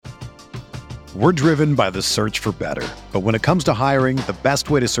We're driven by the search for better. But when it comes to hiring, the best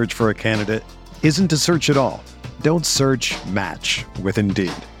way to search for a candidate isn't to search at all. Don't search, match with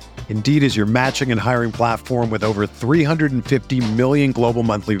Indeed. Indeed is your matching and hiring platform with over 350 million global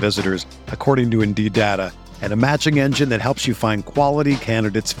monthly visitors, according to Indeed data, and a matching engine that helps you find quality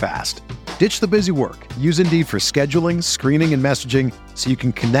candidates fast. Ditch the busy work. Use Indeed for scheduling, screening, and messaging so you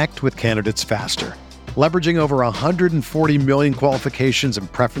can connect with candidates faster. Leveraging over 140 million qualifications and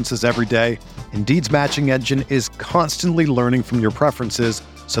preferences every day, Indeed's matching engine is constantly learning from your preferences,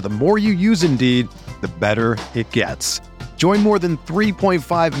 so the more you use Indeed, the better it gets. Join more than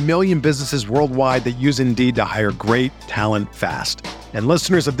 3.5 million businesses worldwide that use Indeed to hire great talent fast. And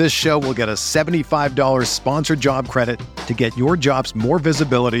listeners of this show will get a $75 sponsored job credit to get your jobs more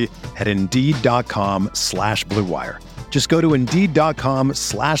visibility at Indeed.com/Blue Wire. Just go to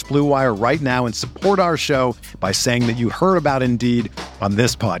Indeed.com/Blue Wire right now and support our show by saying that you heard about Indeed on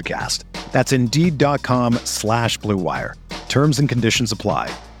this podcast. That's Indeed.com/Blue Wire. Terms and conditions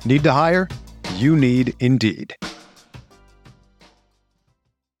apply. Need to hire? You need Indeed.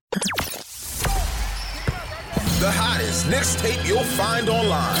 The hottest Knicks tape you'll find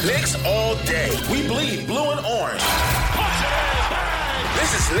online. Knicks all day. We bleed blue and orange.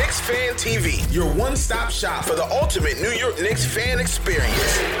 This is Knicks Fan TV, your one-stop shop for the ultimate New York Knicks fan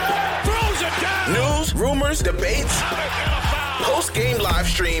experience. Throws it down. News, rumors, debates, post-game live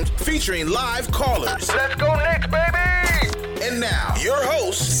streams featuring live callers. Let's go Knicks, baby! And now, your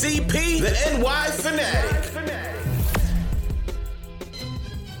host, CP, the NY Fanatic.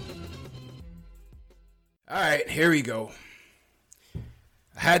 All right, here we go.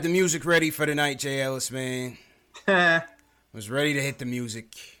 I had the music ready for the night, Jay Ellis, man. Was ready to hit the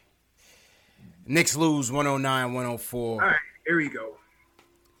music. Knicks lose 109-104. All right, here we go.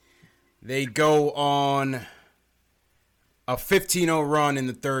 They go on a 15-0 run in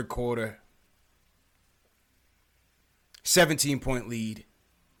the third quarter. 17-point lead.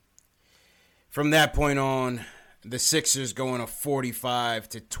 From that point on, the Sixers go on a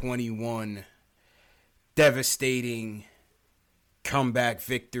 45-21 devastating comeback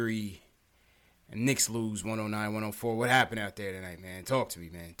victory, and Knicks lose 109-104. What happened out there tonight, man? Talk to me,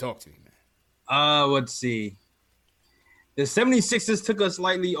 man. Let's see. The 76ers took us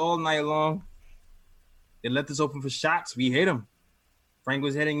lightly all night long. They left us open for shots. We hit them. Frank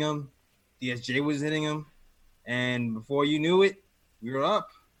was hitting them. DSJ was hitting them. And before you knew it, we were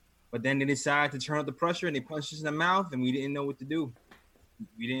up. But then they decided to turn up the pressure, and they punched us in the mouth, and we didn't know what to do.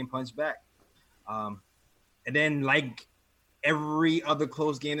 We didn't punch back. And then, like every other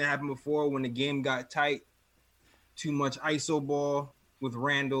close game that happened before, when the game got tight, too much ISO ball with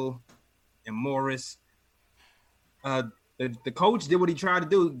Randall and Morris. The coach did what he tried to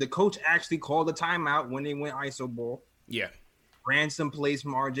do. The coach actually called a timeout when they went ISO ball. Yeah. Ran some plays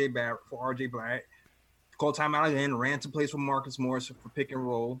from RJ Barrett. Called timeout again. Ran some plays from Marcus Morris for pick and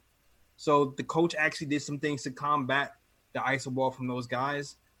roll. So the coach actually did some things to combat the ISO ball from those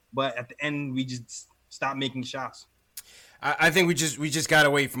guys. But at the end, we just stopped making shots. I think we just got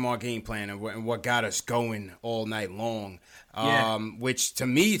away from our game plan and what got us going all night long. Which to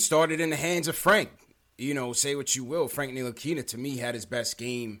me it started in the hands of Frank. You know, say what you will, Frank Ntilikina to me had his best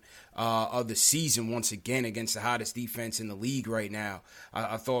game of the season once again against the hottest defense in the league right now.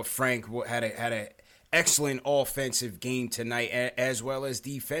 I thought Frank had a excellent offensive game tonight as well as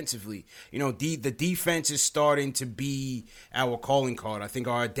defensively. You know, the defense is starting to be our calling card. I think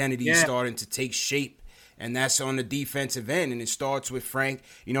our identity is starting to take shape, and that's on the defensive end, and it starts with Frank.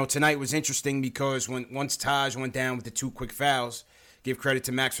 You know, tonight was interesting because once Taj went down with the 2 quick fouls, give credit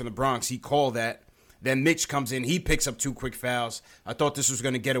to Max from the Bronx, he called that. Then Mitch comes in, he picks up 2 quick fouls. I thought this was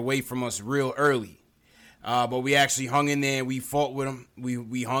going to get away from us real early. But we actually hung in there, we fought with them.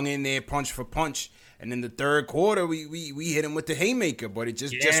 We hung in there punch for punch. And in the third quarter, we hit him with the haymaker, but it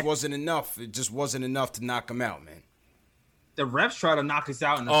just wasn't enough. It just wasn't enough to knock him out, man. The refs tried to knock us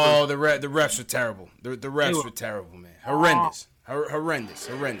out. In the the refs were terrible. The refs were terrible, man. Horrendous,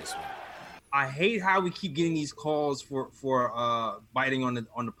 man. I hate how we keep getting these calls for biting on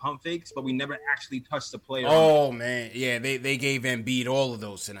the pump fakes, but we never actually touched the player. Oh man, yeah, they gave Embiid all of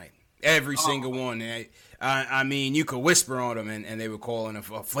those tonight. Every single one. I mean, you could whisper on them, and they were calling a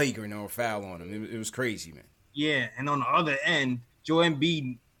flagrant or a foul on them. It was crazy, man. Yeah, and on the other end, Joel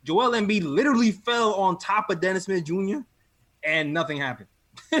Embiid literally fell on top of Dennis Smith Jr., and nothing happened.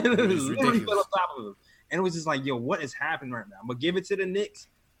 It was literally fell on top of him. And it was just like, yo, what is happening right now? But give it to the Knicks.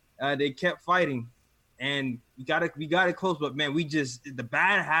 They kept fighting, and we got it close. But man, the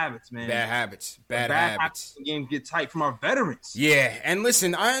bad habits, man. Bad habits. The game get tight from our veterans. Yeah, and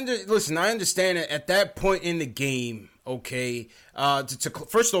listen, I understand that at that point in the game, Okay.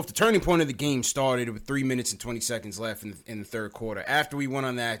 First off, the turning point of the game started with 3 minutes and 20 seconds left in the third quarter. After we went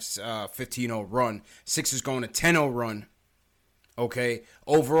on that 15-0 run, Sixers going a 10-0 run. Okay.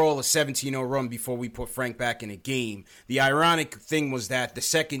 Overall, a 17-0 run before we put Frank back in the game. The ironic thing was that the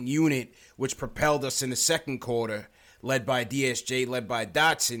second unit, which propelled us in the second quarter, led by DSJ, led by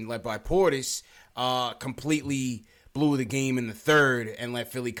Dotson, led by Portis, completely blew the game in the third and let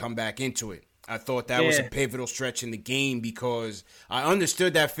Philly come back into it. I thought that was a pivotal stretch in the game because I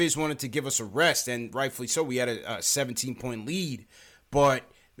understood that Fizz wanted to give us a rest, and rightfully so. We had a 17-point lead, but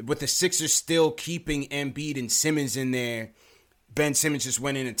with the Sixers still keeping Embiid and Simmons in there, Ben Simmons just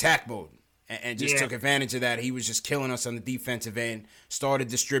went in attack mode and just took advantage of that. He was just killing us on the defensive end, started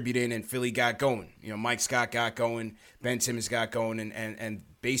distributing, and Philly got going. Mike Scott got going, Ben Simmons got going, and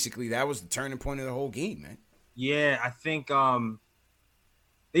basically that was the turning point of the whole game, man. Yeah, I think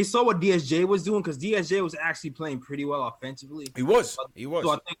they saw what DSJ was doing because DSJ was actually playing pretty well offensively. He was. So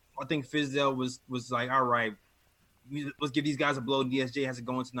I think Fizdale was like, all right, let's give these guys a blow. DSJ has it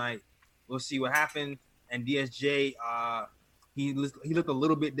going tonight. We'll see what happens. And DSJ, he looked a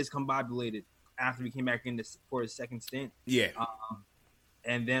little bit discombobulated after he came back in for his second stint. Yeah.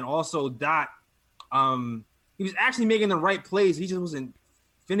 And then also Dot, he was actually making the right plays. He just wasn't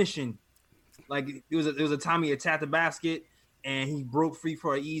finishing. Like there was a time he attacked the basket and he broke free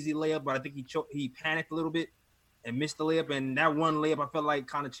for an easy layup, but I think he panicked a little bit and missed the layup. And that one layup I felt like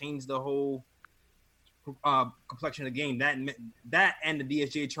kind of changed the whole complexion of the game. That and the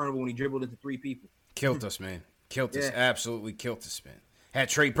DSJ turnover when he dribbled into three people. Killed us, man. Killed us. Absolutely killed us, man. Had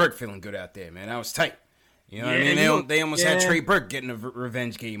Trey Burke feeling good out there, man. That was tight. You know what I mean? They almost had Trey Burke getting a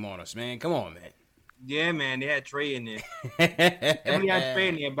revenge game on us, man. Come on, man. Yeah, man, they had Trey in there. They had Trey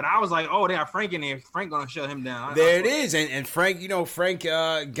in there, but I was like, oh, they got Frank in there. Frank gonna shut him down. There it is, and Frank, Frank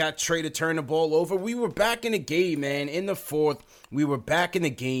got Trey to turn the ball over. We were back in the game, man. In the fourth, we were back in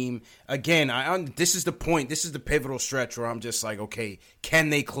the game again. This is the point. This is the pivotal stretch where I'm just like, okay, can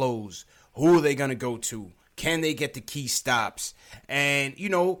they close? Who are they gonna go to? Can they get the key stops? And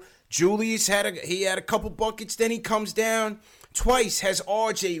Julius had a couple buckets. Then he comes down. Twice has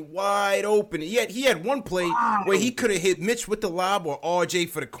RJ wide open. Yet he had one play where he could have hit Mitch with the lob or RJ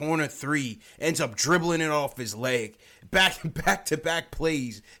for the corner three. Ends up dribbling it off his leg. Back to back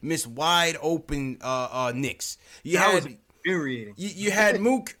plays. Missed wide open Knicks. Was infuriating. You had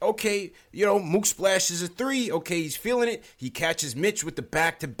Mook. Okay, Mook splashes a three. Okay, he's feeling it. He catches Mitch with the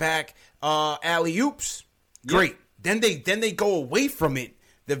back to back alley oops. Great. Then they go away from it.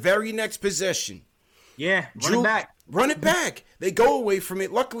 The very next possession. Yeah, run it back. They go away from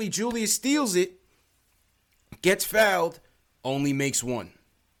it. Luckily, Julius steals it, gets fouled, only makes one.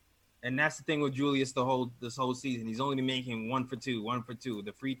 And that's the thing with Julius this whole season. He's only making 1 for 2.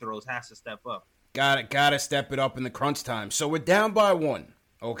 The free throws has to step up. Gotta step it up in the crunch time. So we're down by one,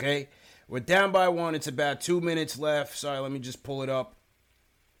 okay? We're down by one. It's about 2 minutes left. Sorry, let me just pull it up.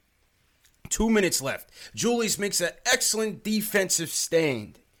 2 minutes left. Julius makes an excellent defensive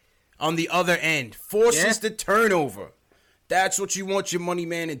stand. On the other end, forces the turnover. That's what you want your money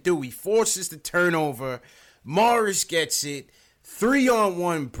man to do. He forces the turnover. Morris gets it.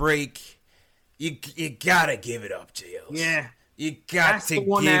 3-on-1 break. You gotta give it up, Jails. Yeah. You got to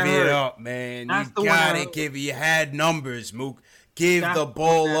give it up, man. You gotta give it. You had numbers, Mook. Give the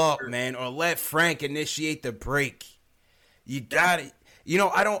ball up, man, or let Frank initiate the break. You got it.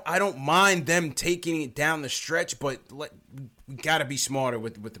 I don't mind them taking it down the stretch, but we got to be smarter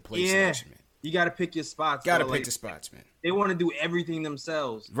with the play selection, man. You got to pick your spots. Got to pick the spots, man. They want to do everything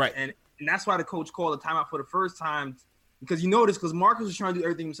themselves. Right. And that's why the coach called a timeout for the first time, because you notice, because Marcus was trying to do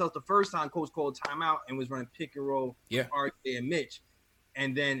everything himself. The first time, coach called timeout and was running pick and roll with RJ and Mitch.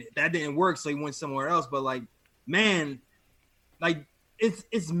 And then that didn't work, so he went somewhere else. But,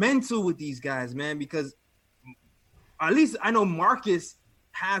 it's mental with these guys, man, because at least I know Marcus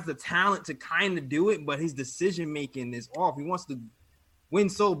has the talent to kind of do it, but his decision-making is off. He wants to win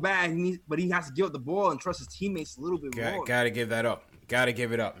so bad, but he has to give up the ball and trust his teammates a little bit more. Got to give that up. Got to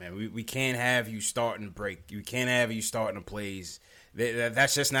give it up, man. We can't have you starting to break. We can't have you starting to plays.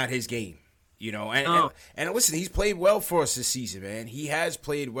 That's just not his game, And listen, he's played well for us this season, man. He has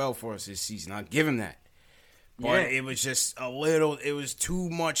played well for us this season. I'll give him that. But it was just it was too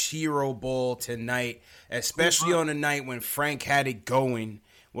much hero ball tonight, especially on the night when Frank had it going,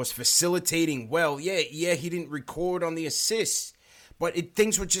 was facilitating well. Yeah, he didn't record on the assists, but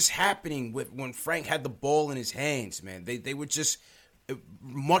things were just happening when Frank had the ball in his hands, man. They were just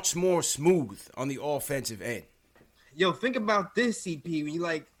much more smooth on the offensive end. Yo, think about this,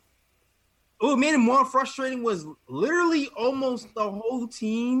 CP. What made it more frustrating was literally almost the whole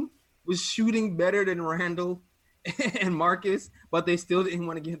team was shooting better than Randall. and Marcus, but they still didn't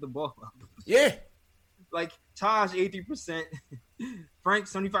want to give the ball up. Yeah. Like Taj 83%, Frank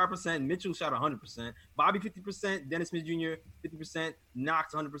 75%, Mitchell shot 100%, Bobby 50%, Dennis Smith Jr. 50%,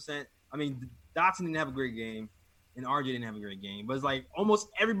 Knox 100%. I mean, Dotson didn't have a great game, and RJ didn't have a great game. But it's like almost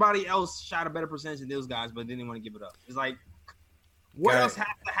everybody else shot a better percentage than those guys, but didn't want to give it up. It's like, what else has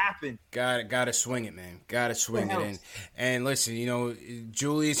to happen? Got to swing it, man. Got to swing it. And listen,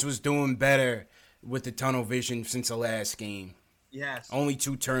 Julius was doing better with the tunnel vision since the last game. Yes. Only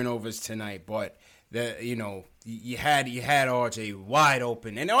 2 turnovers tonight, but you had RJ wide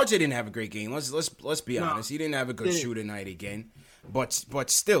open, and RJ didn't have a great game. Let's be honest. He didn't have a good shooter night again. But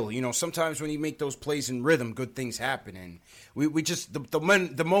still, sometimes when you make those plays in rhythm, good things happen, and we just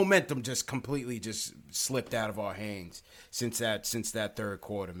the momentum just completely just slipped out of our hands since that third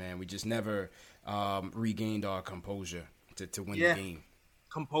quarter, man. We just never regained our composure to win the game.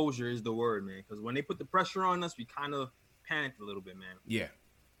 Composure is the word, man. Because when they put the pressure on us, we kind of panicked a little bit, man. Yeah.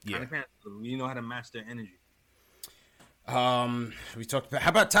 We know how to match their energy. We talked about, how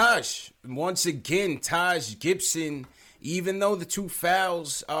about Taj? Once again, Taj Gibson, even though the 2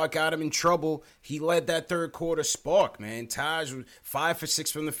 fouls got him in trouble, he led that third quarter spark, man. Taj was 5 for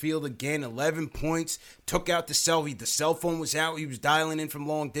 6 from the field again, 11 points, took out the cell phone was out. He was dialing in from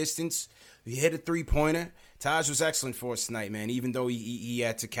long distance. He hit a 3-pointer. Taj was excellent for us tonight, man, even though he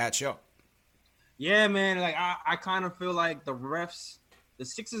had to catch up. Yeah, man. Like I kind of feel like the refs, the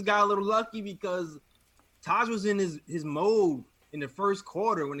Sixers got a little lucky because Taj was in his mode in the first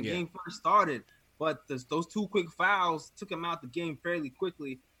quarter when the game first started. But those 2 quick fouls took him out the game fairly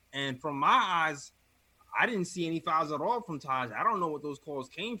quickly. And from my eyes, I didn't see any fouls at all from Taj. I don't know what those calls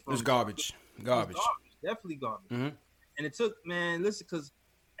came from. It was garbage. Garbage. Definitely garbage. Mm-hmm. And it took, man, listen, because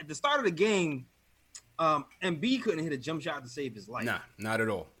at the start of the game, Embiid couldn't hit a jump shot to save his life. Nah, not at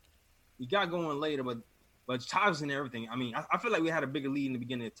all. He got going later, but Taj was in everything. I mean, I feel like we had a bigger lead in the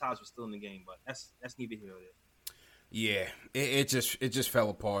beginning if Taj was still in the game, but that's neither here nor there. Yeah, it just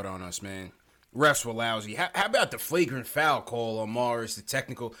fell apart on us, man. Refs were lousy. How about the flagrant foul call on Morris, the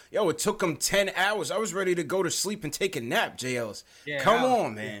technical? Yo, it took him 10 hours. I was ready to go to sleep and take a nap, JLs. Yeah, Come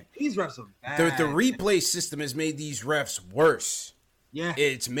on, man. These refs are bad. The replay system has made these refs worse. Yeah.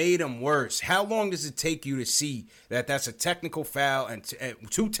 It's made them worse. How long does it take you to see that that's a technical foul and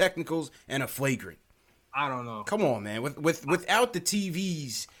 2 technicals and a flagrant? I don't know. Come on, man. Without the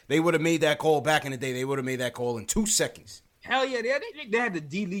TVs, they would have made that call back in the day. They would have made that call in 2 seconds. Hell yeah, they had the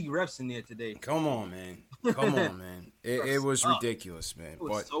D-League refs in there today. Come on, man. It was ridiculous, man. It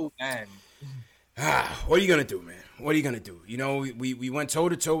was so bad. What are you going to do, man? What are you going to do? We went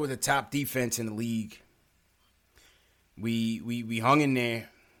toe-to-toe with the top defense in the league. We hung in there.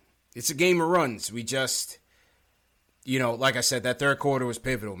 It's a game of runs. We just, like I said, that third quarter was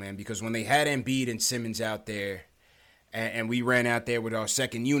pivotal, man, because when they had Embiid and Simmons out there, and we ran out there with our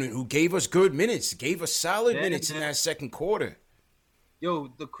second unit, who gave us good minutes, gave us solid minutes in that second quarter. Yo,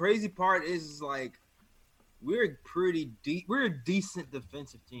 the crazy part is like we're pretty deep. We're a decent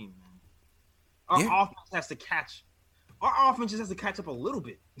defensive team, man. Our offense has to catch. Our offense just has to catch up a little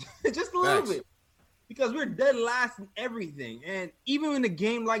bit, just a little bit, because we're dead last in everything. And even in a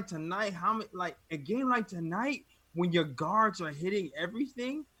game like tonight, when your guards are hitting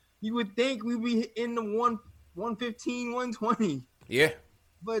everything, you would think we'd be in the 115, 120. Yeah.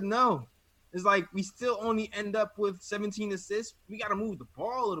 But no. It's like we still only end up with 17 assists. We got to move the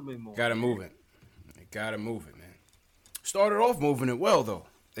ball a little bit more. Got to move it. Man. Started off moving it well, though.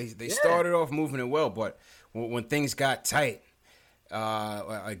 They started off moving it well, but when things got tight,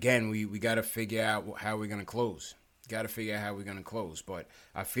 again, we got to figure out how we're going to close. But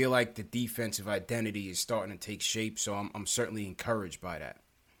I feel like the defensive identity is starting to take shape, so I'm certainly encouraged by that.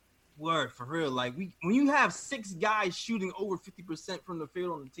 Word, for real. Like, when you have 6 guys shooting over 50% from the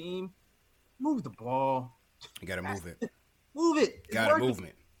field on the team, move the ball. You got to move it. Move it. Got to move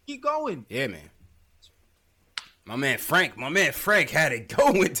it. Keep going. Yeah, man. My man Frank had it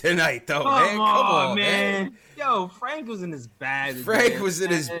going tonight, though, man. Come on, man. Yo, Frank was in his bag. Was in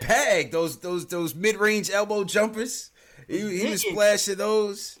his bag. Those mid-range elbow jumpers. He was splashing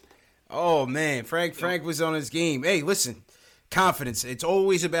those. Oh, man. Frank was on his game. Hey, listen. Confidence. It's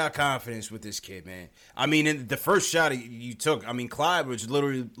always about confidence with this kid, man. I mean, in the first shot you took, Clyde was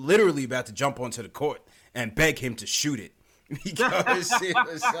literally about to jump onto the court and beg him to shoot it. Because it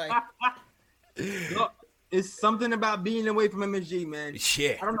was like... It's something about being away from MSG, man.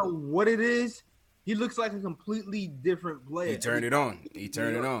 Yeah. I don't know what it is. He looks like a completely different player. He turned it on.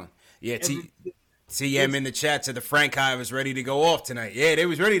 Yeah, TM in the chat said the Frank Hive was ready to go off tonight. Yeah, they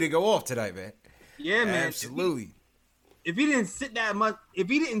was ready to go off tonight, man. Yeah, man. Absolutely. If he didn't sit that much, if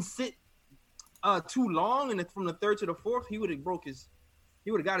he didn't sit too long, and from the third to the fourth, he would have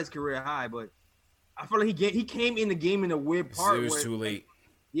got his career high. But I feel like he came in the game in a weird part. It was too late.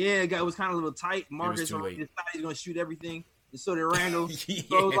 Yeah, it was kind of a little tight. Marcus decided he's gonna shoot everything, and so did Randall. Yeah.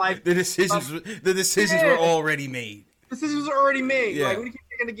 So it was like the decisions were already made. Decisions were already made. Yeah. Like when he came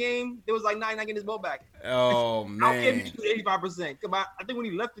back in the game, there was like not getting his ball back. Oh man, I'll give him 85%. I think when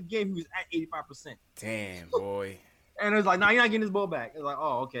he left the game, he was at 85%. Damn, boy. And it was like, you're not getting his ball back. It was like,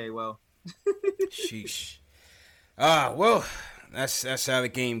 oh, okay, well. Sheesh. Well, that's how the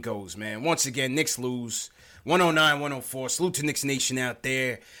game goes, man. Once again, Knicks lose 109-104. Salute to Knicks Nation out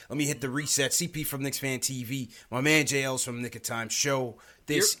there. Let me hit the reset. CP from Knicks Fan TV. My man JL's from Nick of Time Show.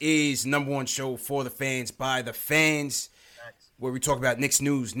 This is number one show for the fans by the fans, where we talk about Knicks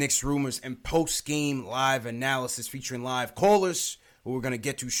news, Knicks rumors, and post-game live analysis featuring live callers, who we're going to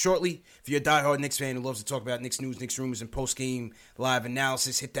get to shortly. If you're a diehard Knicks fan who loves to talk about Knicks news, Knicks rumors, and post-game live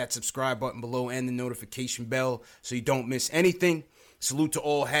analysis, hit that subscribe button below and the notification bell so you don't miss anything. Salute to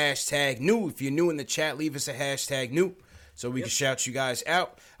all #new. If you're new in the chat, leave us a #new so we can shout you guys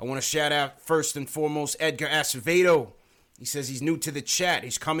out. I want to shout out first and foremost Edgar Acevedo. He says he's new to the chat.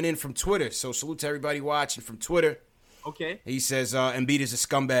 He's coming in from Twitter. So salute to everybody watching from Twitter. Okay. He says Embiid is a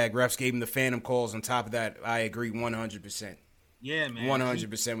scumbag. Refs gave him the phantom calls. On top of that, I agree 100%. Yeah, man.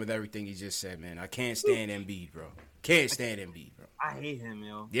 100% with everything he just said, man. I can't stand Embiid, bro. Can't stand Embiid, bro. I hate him,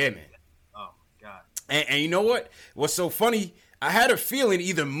 yo. Yeah, man. Oh, God. And you know what? What's so funny? I had a feeling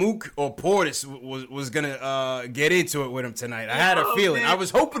either Mook or Portis was going to get into it with him tonight. I had a feeling. Man. I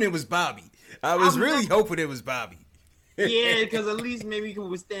was hoping it was Bobby. I was really hoping it was Bobby. Yeah, because at least maybe we can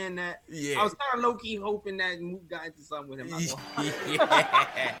withstand that. Yeah. I was kind of low-key hoping that Mook got into something with him.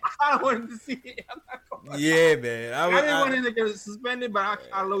 I wanted to see it. Yeah, man. I didn't want him to get suspended, but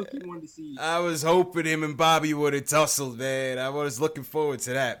I low-key wanted to see it. I was hoping him and Bobby would have tussled, man. I was looking forward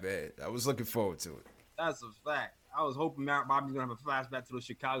to that, man. I was looking forward to it. That's a fact. I was hoping Bobby's going to have a flashback to those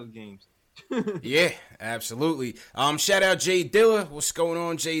Chicago games. Yeah, absolutely. Shout out Jay Dilla. What's going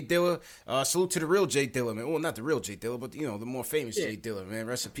on, Jay Dilla? Salute to the real Jay Dilla, man. Well, not the real Jay Dilla, but the more famous Jay Dilla, man.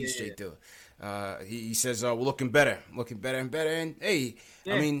 Rest in peace, Jay Dilla. He says we're looking better and better. And hey,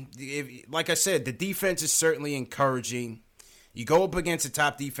 I mean, like I said, the defense is certainly encouraging. You go up against the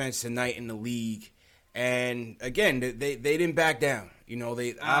top defense tonight in the league, and again, they didn't back down.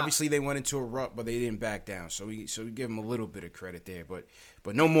 Obviously they went into a rut, but they didn't back down. So we give them a little bit of credit there,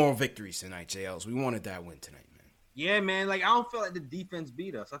 but no more victories tonight, JLs. We wanted that win tonight, man. Yeah, man. Like I don't feel like the defense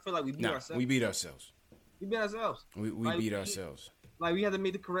beat us. I feel like we beat ourselves. We beat ourselves. We beat ourselves. We beat ourselves. Like we had to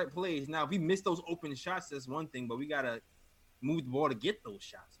make the correct plays. Now, if we miss those open shots, that's one thing, but we gotta move the ball to get those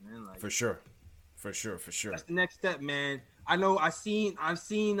shots, man. Like for sure. That's the next step, man. I know. I've seen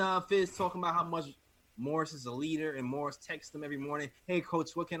Fizz talking about how much Morris is a leader, and Morris texts him every morning. Hey,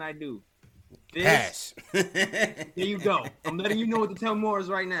 coach, what can I do? Fizz, pass. There you go. I'm letting you know what to tell Morris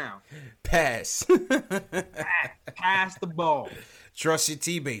right now. Pass. Pass the ball. Trust your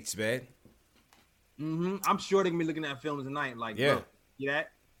teammates, man. Mm-hmm. I'm sure they're gonna be looking at films tonight. Like, look, see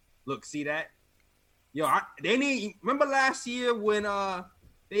that? Look, see that? Yo, they need. Remember last year when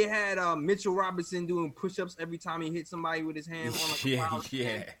they had Mitchell Robinson doing push-ups every time he hit somebody with his hand on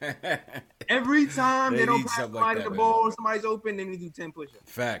Every time they don't pass somebody the ball, somebody's open, they need to do 10 push-ups.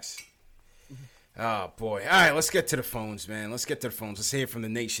 Facts. Oh, boy. All right, let's get to the phones, man. Let's hear from the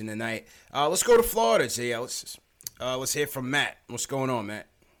nation tonight. Let's go to Florida, Jay. Let's hear from Matt. What's going on, Matt?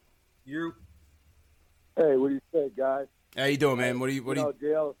 You. Hey, what do you say, guys? How you doing, man? What do you?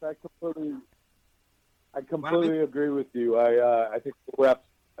 JL, I completely agree with you. I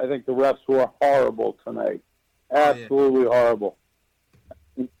think the refs were horrible tonight. Absolutely horrible.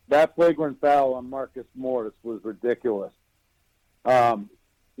 That flagrant foul on Marcus Morris was ridiculous. I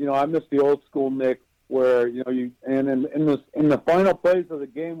miss the old school Knicks where in the final plays of the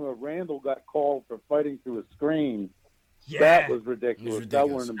game where Randall got called for fighting through a screen. Yeah. That was ridiculous. That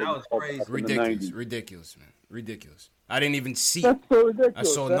was crazy. Ridiculous, man. Ridiculous. I didn't even see. That's so ridiculous. I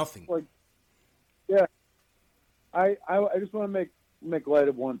saw nothing. I just want to make light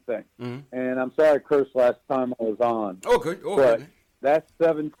of one thing, and I'm sorry I cursed last time I was on. Okay. But that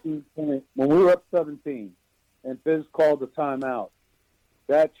 17 point when we were up 17, and Fizz called the timeout,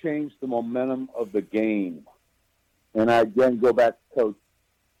 that changed the momentum of the game. And I again go back to coach.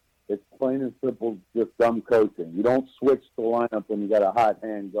 It's plain and simple, just dumb coaching. You don't switch the lineup when you got a hot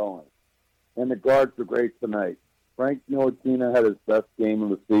hand going. And the guards were great tonight. Frank Ntilikina had his best game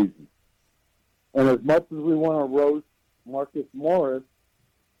of the season. And as much as we want to roast Marcus Morris,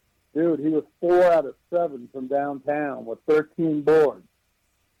 dude, he was 4 out of 7 from downtown with 13 boards.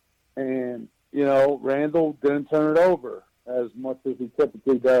 And, Randall didn't turn it over. as much as he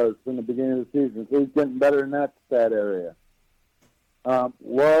typically does in the beginning of the season. So he's getting better in that stat area.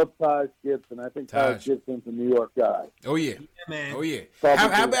 Love Taj Gibson. I think Taj Gibson's a New York guy. Oh yeah, man. Oh yeah.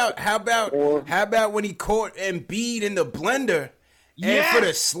 How about when he caught Embiid in the blender and for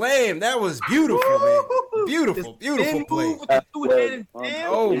the slam? That was beautiful, man. Beautiful play.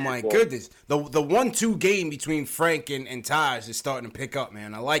 Oh my goodness. The 1-2 game between Frank and Taj is starting to pick up,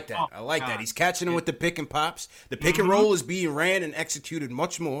 man. I like that. That. He's catching him with the pick and pops. The pick and roll is being ran and executed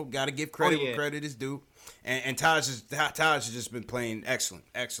much more. Got to give credit where credit is due. And Taj has just been playing excellent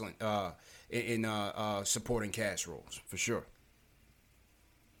in supporting cast roles for sure.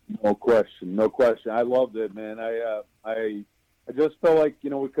 No question. I loved it, man. I just felt like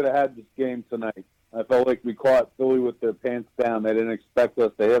we could have had this game tonight. I felt like we caught Philly with their pants down. They didn't expect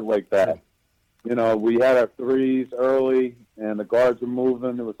us to hit like that. We had our threes early, and the guards were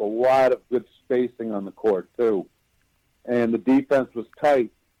moving. There was a lot of good spacing on the court too, and the defense was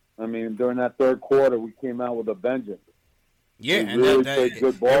tight. I mean, during that third quarter, we came out with a vengeance. Yeah, and really played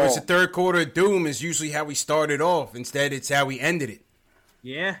good ball. It was the third quarter doom is usually how we started off. Instead, it's how we ended it.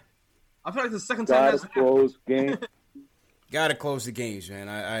 Yeah. I feel like the second time that's close game. Got to close the games, man.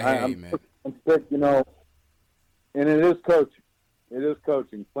 I hear you, man. I'm sick, and it is coaching. It is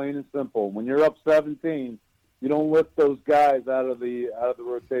coaching, plain and simple. When you're up 17, you don't lift those guys out of the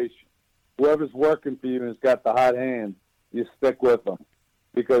rotation. Whoever's working for you and has got the hot hand, you stick with them.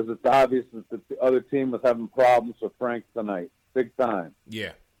 Because it's obvious that the other team was having problems with Frank tonight, big time.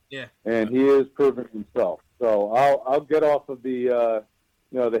 Yeah. And he is proving himself. So I'll get off of the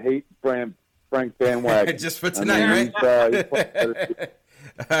the hate Frank bandwagon just for tonight, right?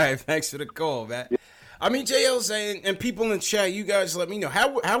 All right, thanks for the call, man. Yeah. I mean, JL saying, and people in the chat, you guys let me know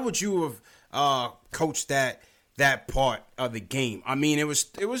how would you have coached that part of the game? I mean, it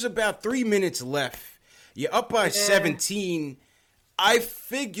was about 3 minutes left. You're up by 17. I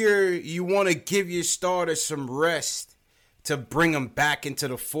figure you want to give your starters some rest to bring them back into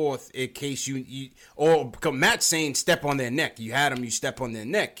the fourth in case or Matt's saying step on their neck. You had them, you step on their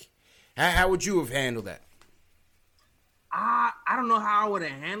neck. How would you have handled that? I don't know how I would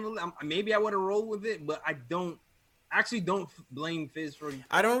have handled it. Maybe I would have rolled with it, but I don't blame Fizz for it.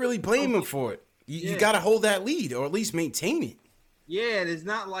 I don't really blame him for it. You got to hold that lead or at least maintain it. Yeah, it's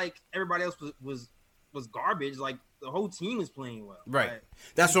not like everybody else was garbage. Like, the whole team is playing well. Right.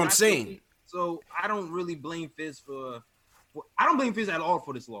 That's what I'm saying. So I don't really blame Fizz I don't blame Fizz at all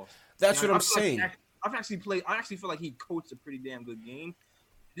for this loss. That's what I'm saying. I actually feel like he coached a pretty damn good game.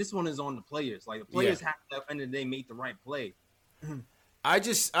 This one is on the players. Like, the players have to, at the end of the day, make the right play. I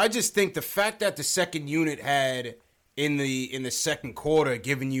just think the fact that the second unit had in the second quarter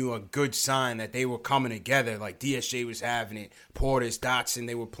giving you a good sign that they were coming together, like DSJ was having it, Portis, Dotson,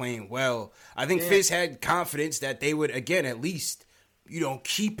 they were playing well. I think Fizz had confidence that they would, again, at least,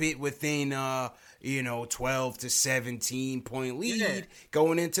 keep it within 12 to 17 point lead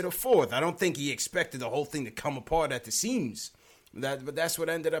going into the fourth. I don't think he expected the whole thing to come apart at the seams. But that's what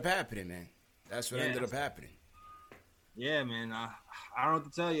ended up happening, man. That's what ended up happening. Yeah, man. I don't know what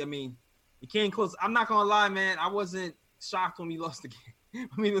to tell you. I mean, he came close. I'm not gonna lie, man. I wasn't shocked when we lost the game.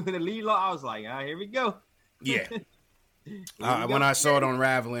 I mean, when the lead lost, I was like, all right, here we go. Yeah. When I saw it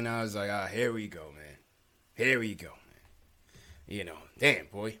unraveling, I was like, here we go, man. Here we go, man. Damn,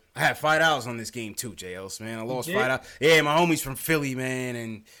 boy. I had $5 on this game too, JLs, man. I lost $5. Yeah, my homie's from Philly, man,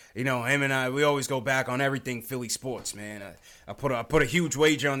 and him and I, we always go back on everything Philly sports, man. I put a huge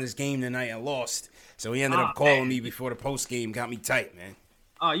wager on this game tonight and lost. So he ended up calling me before the post game, got me tight, man.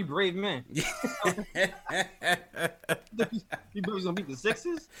 Oh, you brave man. You was gonna beat the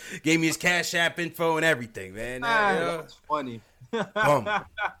Sixers? Gave me his Cash App info and everything, man. That's funny. Boom.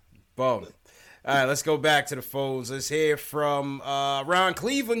 All right, let's go back to the phones. Let's hear from Ron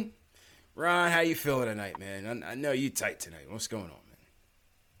Cleveland. Ron, how you feeling tonight, man? I know you tight tonight. What's going on,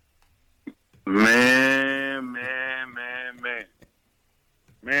 man?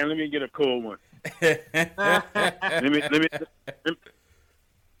 Man, let me get a cool one. Let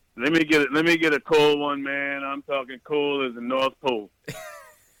me get a cold one, man. I'm talking cold as the North Pole.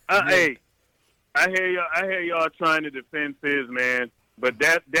 Hey, I hear y'all trying to defend Fizz, man, but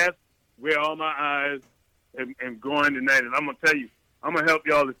that's where all my eyes am going tonight, and I'm gonna tell you, I'm gonna help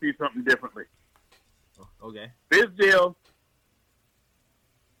y'all to see something differently. Okay. This deal,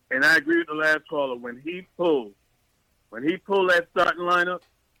 and I agree with the last caller, when he pulled that starting lineup,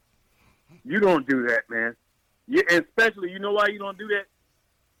 you don't do that, man. Especially, you know why you don't do that?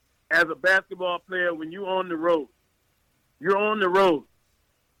 As a basketball player, when you're on the road. You're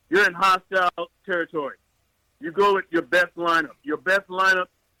in hostile territory. You go with your best lineup. Your best lineup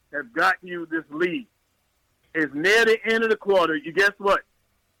has gotten you this lead. it's near the end of the quarter. You guess what?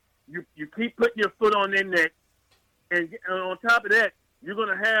 You keep putting your foot on their neck, and on top of that, you're going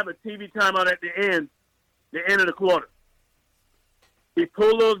to have a TV timeout at the end of the quarter. He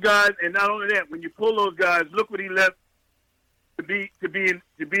pulled those guys, and not only that, when you pull those guys, look what he left to be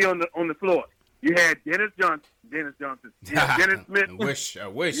on the floor. You had Dennis Johnson. You had Dennis Smith. I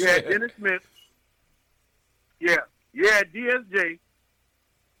wish. You had Dennis Smith. Yeah. You had DSJ.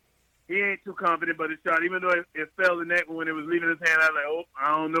 He ain't too confident about his shot, even though it fell in that when it was leaving his hand. I was like, oh,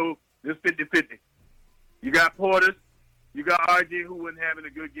 I don't know. This 50-50. You got Portis. You got RJ, who wasn't having a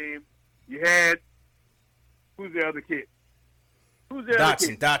good game. You had, who's the other kid?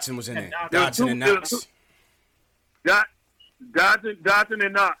 Dotson was in there. Dotson and Knox. Dotson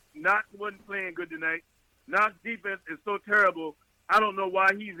and Knox. Knox wasn't playing good tonight. Knox's defense is so terrible, I don't know why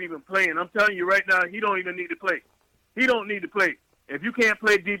he's even playing. I'm telling you right now, he don't even need to play. He don't need to play. If you can't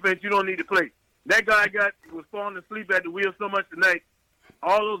play defense, you don't need to play. That guy was falling asleep at the wheel so much tonight.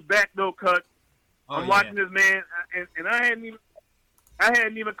 All those backdoor cuts. I'm watching this man, and I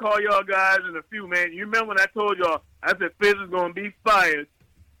hadn't even called y'all guys in a few, man. You remember when I told y'all, I said Fizz is going to be fired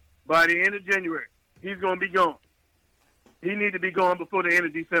by the end of January. He's going to be gone. He need to be gone before the end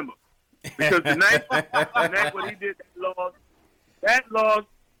of December. Because tonight what he did, that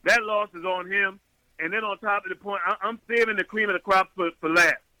loss is on him. And then on top of the point, I'm saving the cream of the crop for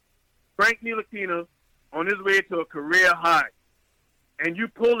last. Frank Ntilikina on his way to a career high. And you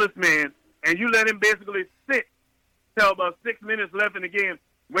pull this man, and you let him basically sit till about 6 minutes left in the game,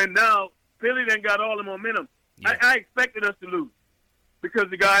 when now Philly then got all the momentum. Yeah. I expected us to lose because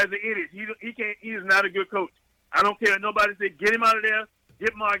the guy is an idiot. He is not a good coach. I don't care what nobody say. Get him out of there.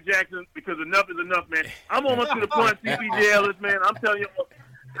 Get Mark Jackson, because enough is enough, man. I'm almost to the point, CPJ Ellis, man. I'm telling you,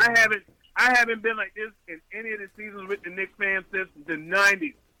 I haven't been like this in any of the seasons with the Knicks fans since the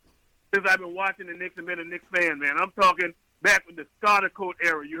 90s. Since I've been watching the Knicks and been a Knicks fan, man. I'm talking back with the starter coat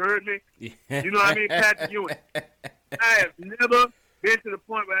era. You heard me? Yeah. You know what I mean? Patrick Ewing. I have never been to the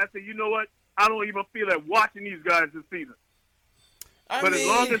point where I say, you know what? I don't even feel like watching these guys this season. As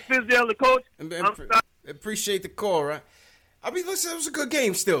long as Fizdale the coach, I'm stopping. Appreciate the call, right? I mean, listen, it was a good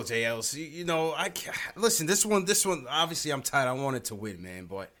game still, JLs. You know, listen, this one, obviously I'm tired. I wanted to win, man,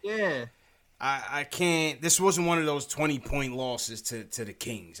 but yeah, I can't. This wasn't one of those 20-point losses to the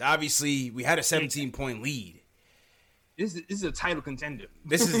Kings. Obviously, we had a 17-point lead. This is a title contender.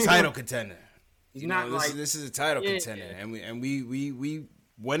 This is a title contender. He's not like this is a title contender, and we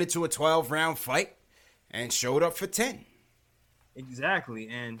went into a 12-round fight and showed up for 10. Exactly,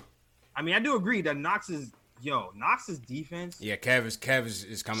 and I mean, I do agree that Knox's defense. Yeah, Kev is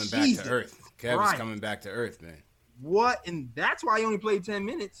coming back to earth. Kev is coming back to earth, man. What? And that's why he only played 10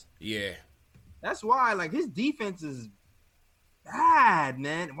 minutes. Yeah. That's why, like, his defense is bad,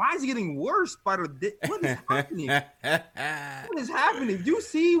 man. Why is he getting worse what is happening? What is happening? Do you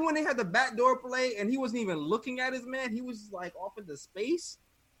see when they had the backdoor play and he wasn't even looking at his man? He was, like, off into space.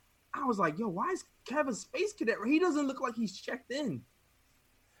 I was like, yo, why is Kev a space cadet? He doesn't look like he's checked in.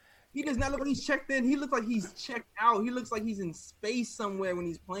 He does not look like he's checked in. He looks like he's checked out. He looks like he's in space somewhere when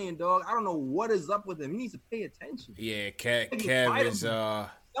he's playing, dog. I don't know what is up with him. He needs to pay attention. Yeah, Kev is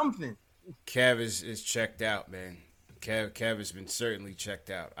something. Kev is checked out, man. Kev has been certainly checked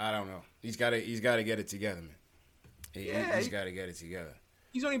out. I don't know. He's got to get it together, man. He's got to get it together.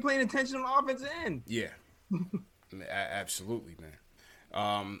 He's only paying attention on the offensive end. Yeah, absolutely, man.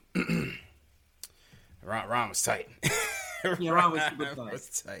 Ron was tight. Yeah, Ron was super tight.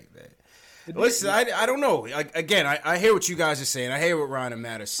 Was tight, man. Listen, I don't know. Again, I hear what you guys are saying. I hear what Ron and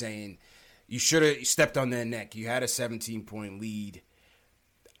Matt are saying. You should have stepped on their neck. You had a 17-point lead.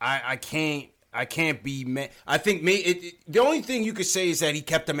 I can't be mad. I think the only thing you could say is that he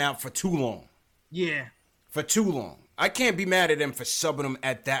kept them out for too long. Yeah. For too long. I can't be mad at him for subbing them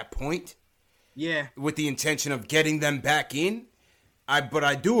at that point. Yeah. With the intention of getting them back in. But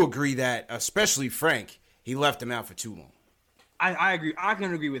I do agree that, especially Frank, he left them out for too long. I agree. I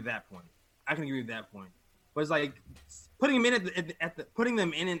can agree with that point. But it's like putting him in putting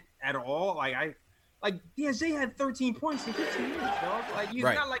them in at all. Like DSJ had 13 points in 15 minutes, dog. Like it's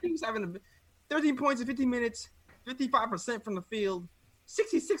not like he was having 13 points in 15 minutes, 55% from the field,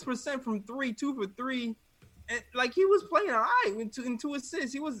 66% from 3, 2 for 3. And like he was playing all right in two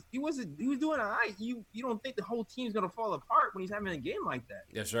assists. He was doing all right. You don't think the whole team's gonna fall apart when he's having a game like that.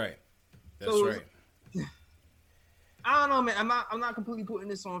 That's right. I don't know, man. I'm not completely putting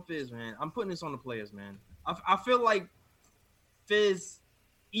this on Fizz, man. I'm putting this on the players, man. I feel like Fizz,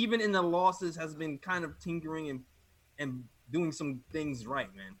 even in the losses, has been kind of tinkering and doing some things right,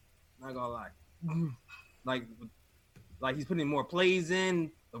 man. Not gonna lie. Like he's putting more plays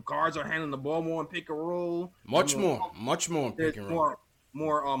in. The guards are handling the ball more in pick and roll. Much more in pick and roll.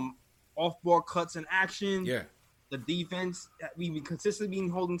 More off-ball cuts in action. Yeah. The defense, we've been consistently been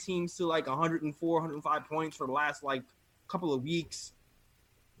holding teams to like 104, 105 points for the last like couple of weeks.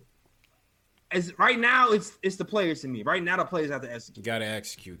 As right now, it's the players to me. Right now, the players have to execute. You gotta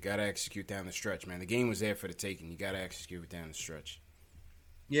execute. Gotta execute down the stretch, man. The game was there for the taking. You gotta execute down the stretch.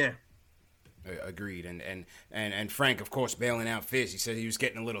 Yeah. Agreed. And Frank, of course, bailing out Fizz. He said he was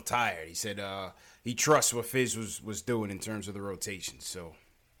getting a little tired. He said he trusts what Fizz was doing in terms of the rotation. So,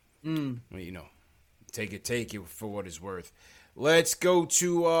 you know, take it for what it's worth. Let's go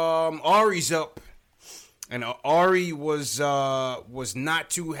to Ari's up. And Ari was not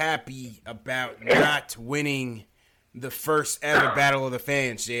too happy about not winning the first ever Battle of the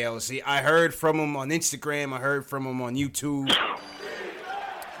Fans, JLC. I heard from him on Instagram. I heard from him on YouTube.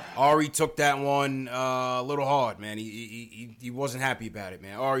 Ari took that one a little hard, man. He wasn't happy about it,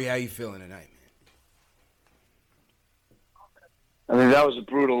 man. Ari, how you feeling tonight, man? I mean, that was a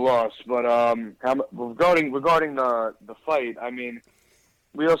brutal loss. But regarding the fight, I mean,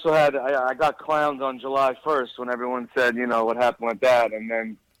 we also had I got clowned on July 1st when everyone said, you know, what happened with that, and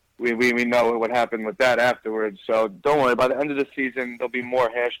then we know what happened with that afterwards. So don't worry. By the end of the season, there'll be more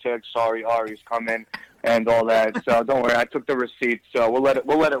hashtags. Sorry, Ari's coming and all that. So don't worry. I took the receipts, so we'll let it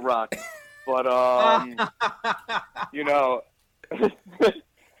rock. But you know, it's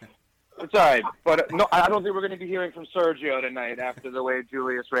all right. But no, I don't think we're going to be hearing from Sergio tonight after the way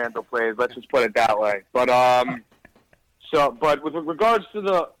Julius Randle plays. Let's just put it that way. But but with regards to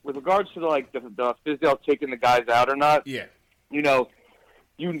the like the Fizdale taking the guys out or not, yeah, you know,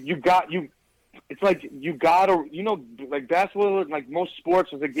 it's like you gotta, you know, like basketball, like most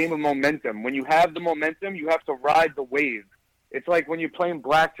sports, is a game of momentum. When you have the momentum, you have to ride the wave. It's like when you're playing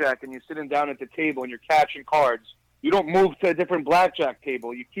blackjack and you're sitting down at the table and you're catching cards. You don't move to a different blackjack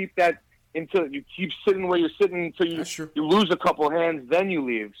table. You keep that until you keep sitting where you're sitting until you lose a couple hands, then you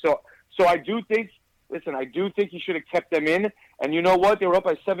leave. So I do think. Listen, I do think he should have kept them in. And you know what? They were up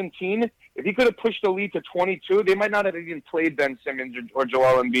by 17. If he could have pushed the lead to 22, they might not have even played Ben Simmons or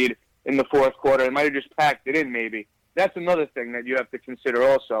Joel Embiid in the fourth quarter. They might have just packed it in, maybe. That's another thing that you have to consider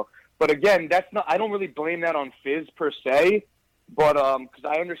also. But again, I don't really blame that on Fizz per se, but because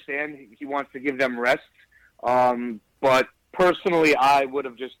I understand he wants to give them rest. But personally, I would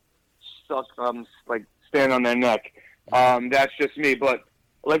have just stuck, stand on their neck. That's just me. But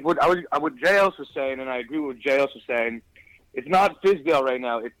like what Jay Ellis was saying, and I agree with what Jay Ellis was saying, it's not Fizdale right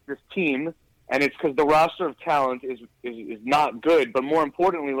now. It's this team, and it's because the roster of talent is not good. But more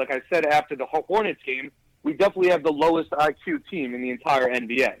importantly, like I said after the Hornets game, we definitely have the lowest IQ team in the entire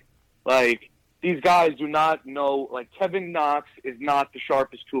NBA. Like, these guys do not know. Like, Kevin Knox is not the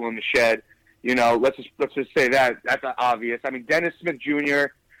sharpest tool in the shed. You know, let's just say that. That's obvious. I mean, Dennis Smith Jr.,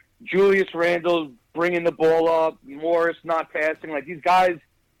 Julius Randle bringing the ball up, Morris not passing. Like, these guys,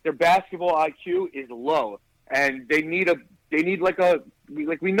 their basketball IQ is low, and we know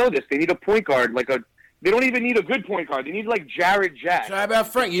this. They need a point guard, they don't even need a good point guard. They need like Jared Jack. So how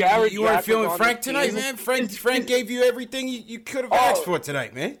about Frank? You weren't feeling Frank tonight, man? Frank gave you everything you could have asked for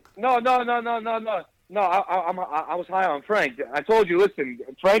tonight, man. No. I was high on Frank. I told you, listen,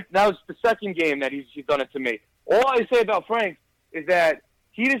 Frank, now it's the second game that he's done it to me. All I say about Frank is that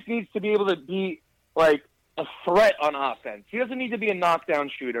he just needs to be able to be like a threat on offense. He doesn't need to be a knockdown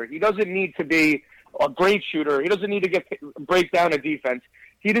shooter. He doesn't need to be a great shooter. He doesn't need to break down a defense.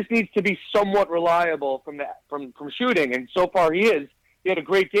 He just needs to be somewhat reliable from shooting, and so far he is. He had a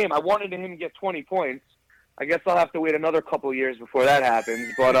great game. I wanted him to get 20 points. I guess I'll have to wait another couple of years before that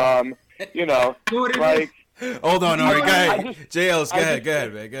happens. But you know, like, hold on, Ari, go ahead. JL's, go ahead,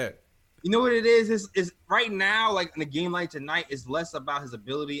 man, go ahead. You know what it is right now, like in a game like tonight, is less about his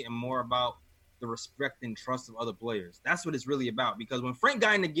ability and more about the respect and trust of other players. That's what it's really about. Because when Frank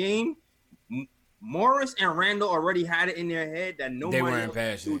got in the game, Morris and Randall already had it in their head that they weren't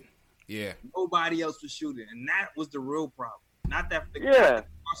passing. Yeah, nobody else was shooting, and that was the real problem. Not that the guys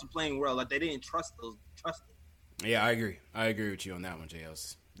playing well, like they didn't trust them. Yeah, I agree with you on that one,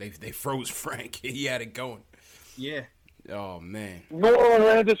 JLs. They froze Frank. He had it going. Yeah. Oh man.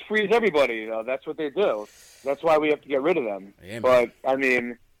 No, just freeze everybody. That's what they do. That's why we have to get rid of them. Yeah, but I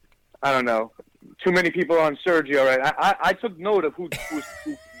mean, I don't know. Too many people on Sergio, right? I took note of who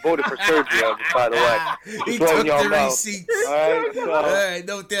voted for Sergio, by the way. He took the receipts. All right,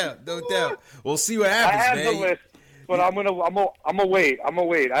 no doubt. We'll see what happens, man. I have the list, but I'm gonna wait.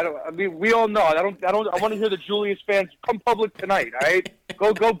 We all know. I want to hear the Julius fans come public tonight. All right,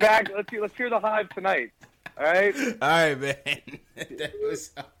 go back. Let's hear the hive tonight. All right, man. That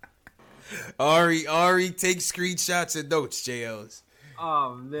was Ari takes screenshots and notes. JLs.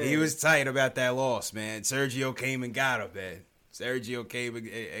 Oh, man. He was tight about that loss, man. Sergio came and got him, man. Sergio came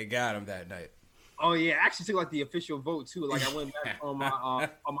and got him that night. Oh yeah, I actually took like the official vote too. Like I went back on my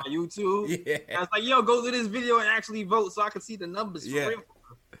YouTube. Yeah. I was like, yo, go to this video and actually vote so I could see the numbers for real.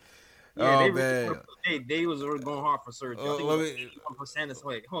 Yeah, oh man. They was going hard for Sergio. I think for Sanders.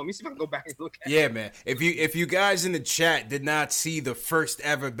 Wait, hold on, let me see if I can go back and look at it. Man. If you guys in the chat did not see the first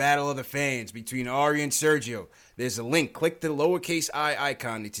ever battle of the fans between Ari and Sergio, there's a link. Click the lowercase I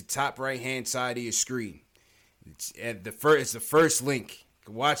icon. It's the top right hand side of your screen. It's the first link.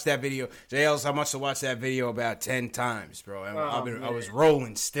 Watch that video. JL's, I must have watched that video about 10 times, bro. I was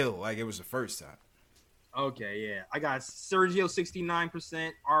rolling still like it was the first time. Okay, yeah. I got Sergio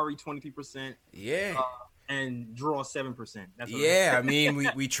 69%, Ari 23%. Yeah. And draw 7%. That's I mean,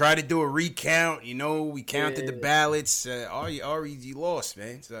 we tried to do a recount. You know, we counted the ballots. Ari, you lost,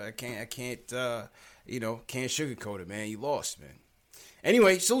 man. So I can't sugarcoat it, man. You lost, man.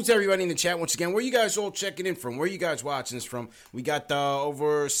 Anyway, salute to everybody in the chat once again. Where you guys all checking in from? Where you guys watching this from? We got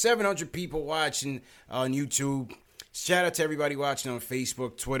over 700 people watching on YouTube. Shout out to everybody watching on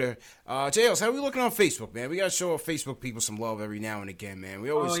Facebook, Twitter. JLs, how are we looking on Facebook, man? We got to show our Facebook people some love every now and again, man. We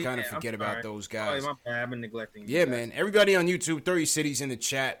always kind of forget about those guys. My bad. I've been neglecting you Yeah, guys. man. Everybody on YouTube, 30 cities in the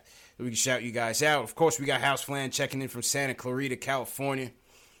chat. We can shout you guys out. Of course, we got House Flan checking in from Santa Clarita, California.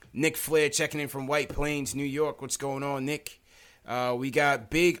 Nick Flair checking in from White Plains, New York. What's going on, Nick? We got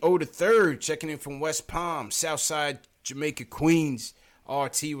Big O the Third checking in from West Palm, Southside Jamaica, Queens.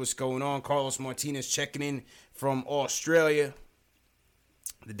 RT, what's going on? Carlos Martinez checking in from Australia,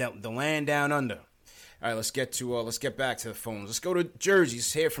 the land down under. All right, let's get back to the phones. Let's go to Jersey.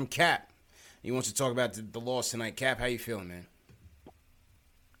 Let's hear from Cap. He wants to talk about the loss tonight. Cap, how you feeling, man?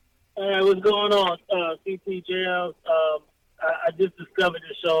 All right, what's going on, CTJL? I just discovered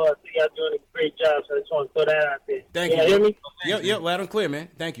the show. I think y'all doing a great job, so I just want to throw that out there. Thank you. Hear me? Yep, loud and clear, man.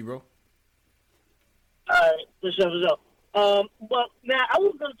 Thank you, bro. All right, for sure. But now I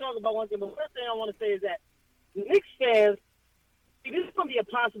was going to talk about one thing, but the first thing I want to say is that Knicks fans, this is going to be a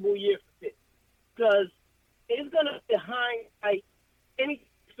possible year for Fitz because it's going to be hindsight anything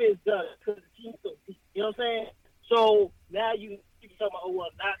Fitz does because the team's so deep. You know what I'm saying? So now you can talk about, oh, well,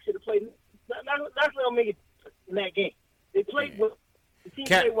 Knox should have played. That's going to make it in that game. They played well. The team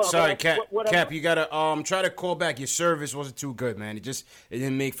played well. Sorry, Cap, you gotta try to call back. Your service wasn't too good, man. It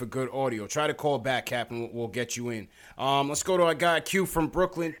didn't make for good audio. Try to call back, Cap, and we'll get you in. Let's go to our guy Q from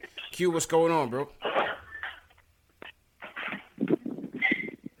Brooklyn. Q, what's going on, bro?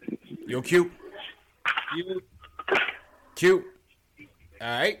 Yo, Q. Q. All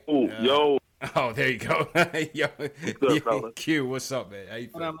right. Ooh, yo. Oh, there you go. Yo, what's up, fella? Q, what's up, man? How you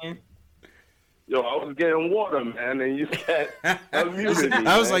feeling? What up, man? Yo, I was getting water, man, and you got unmuted me.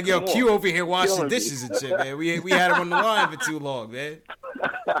 I was man. like, yo, Come Q on. over here washing Killing me. dishes and shit, man. We had him on the line for too long, man.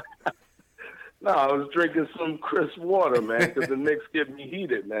 No, I was drinking some crisp water, man, because the Knicks get me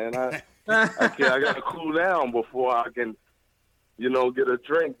heated, man. I got to cool down before I can, get a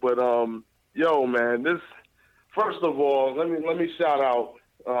drink. But yo, man, first of all, let me shout out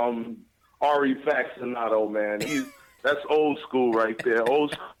Ari Faxinato, man. That's old school right there.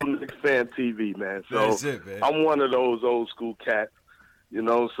 Old school Knicks fan TV, man. So That's it, man. I'm one of those old school cats,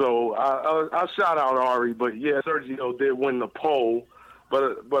 So I shout out Ari, but yeah, Sergio did win the poll.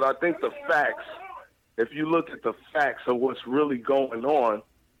 But I think the facts, if you look at the facts of what's really going on,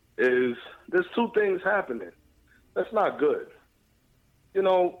 is there's two things happening. That's not good.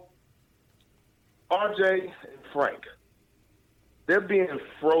 RJ and Frank, they're being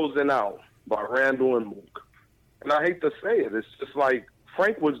frozen out by Randall and Mook. And I hate to say it, it's just like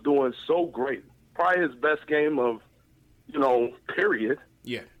Frank was doing so great. Probably his best game of, period.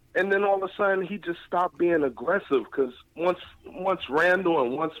 Yeah. And then all of a sudden he just stopped being aggressive because once Randall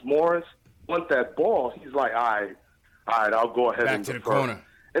and once Morris want that ball, he's like, all right, I'll go ahead Back and to the defer. corner.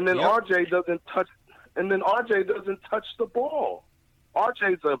 And then Yep. RJ doesn't touch the ball.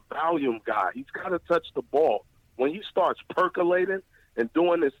 RJ's a volume guy. He's got to touch the ball. When he starts percolating and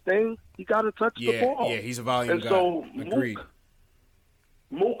doing his thing, he got to touch the ball. Yeah, he's a volume and guy. so Agreed.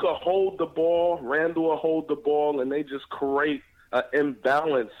 Mook will hold the ball, Randall will hold the ball, and they just create an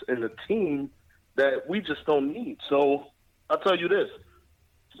imbalance in the team that we just don't need. So I'll tell you this,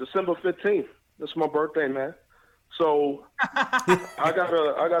 December 15th, that's my birthday, man. So I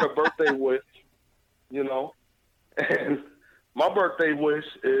got a birthday wish, and my birthday wish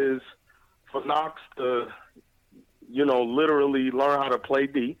is for Knox to, literally learn how to play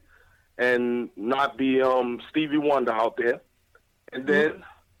D and not be Stevie Wonder out there. And then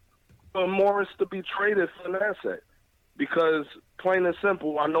for Morris to be traded for an asset. Because plain and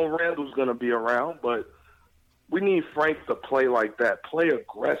simple, I know Randall's going to be around, but We need Frank to play like that, play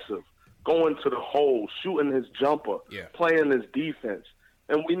aggressive, go into the hole, shooting his jumper, playing his defense.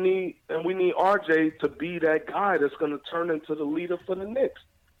 And we need RJ to be that guy that's going to turn into the leader for the Knicks.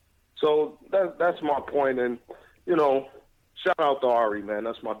 So that's my point. And, shout out to Ari, man.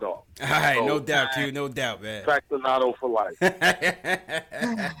 That's my dog. All right, so, no doubt, Q. No doubt, man. Factonato for life.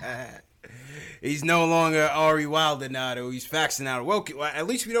 He's no longer Ari Wildinato. He's Faxinato. Well, at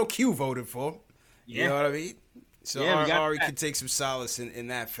least we know Q voted for him. You know what I mean? So Ari can take some solace in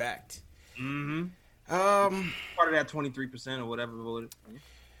that fact. Mm-hmm. Part of that 23% or whatever voted.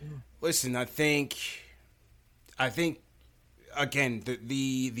 Listen, I think again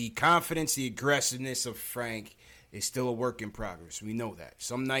the confidence, the aggressiveness of Frank is still a work in progress. We know that.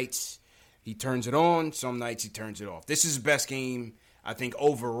 Some nights he turns it on, some nights he turns it off. This is the best game, I think,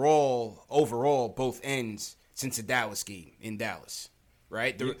 overall, both ends since the Dallas game in Dallas.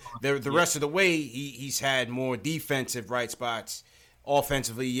 Right? The rest of the way he's had more defensive bright spots.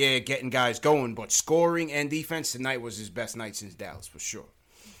 Offensively, getting guys going, but scoring and defense tonight was his best night since Dallas for sure.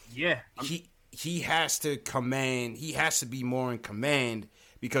 Yeah. He has to command. He has to be more in command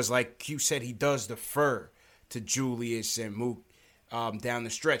because, like Q said, he does defer to Julius and Mook down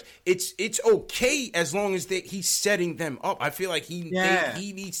the stretch. It's okay as long as he's setting them up. I feel like he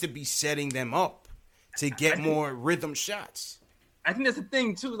needs to be setting them up to get more rhythm shots. I think that's the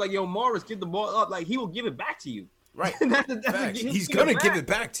thing too. Like, Morris, give the ball up. Like, he will give it back to you. Right. He's gonna give it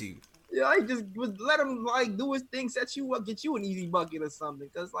back to you. Yeah, I just let him do his thing, set you up, get you an easy bucket or something.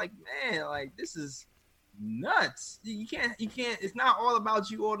 Cause man, this is nuts. You can't. It's not all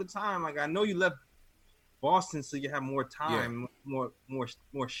about you all the time. Like, I know you left Boston so you have more time, more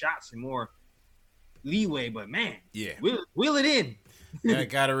shots and more leeway. But man, wheel it in. Yeah,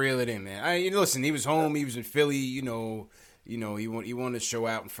 gotta reel it in, man. Listen, he was home. He was in Philly. He wanted to show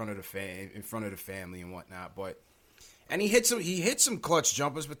out in front of the family and whatnot. And he hit some clutch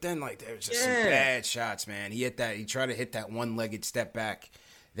jumpers, but then there was just some bad shots, man. He tried to hit that one-legged step back.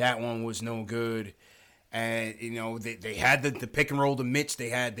 That one was no good. And they had the pick and roll to Mitch.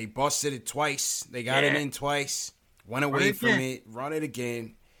 They busted it twice. They got it in twice. Went away from it. Run it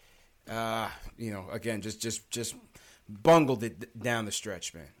again. Again, just bungled it down the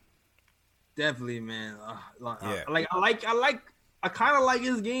stretch, man. Definitely, man. I kind of like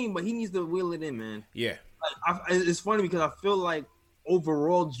his game, but he needs to wheel it in, man. Yeah. It's funny because I feel like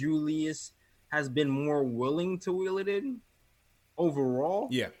overall Julius has been more willing to wheel it in. Overall.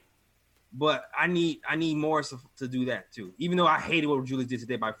 Yeah. But I need Morris to do that too. Even though I hated what Julius did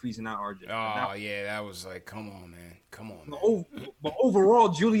today by freezing out RJ. Oh that was come on, man. But overall,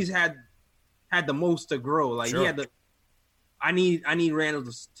 Julius had the most to grow. Sure. He had the. I need Randall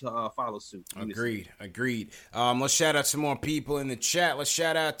to follow suit. Agreed. Let's shout out some more people in the chat. Let's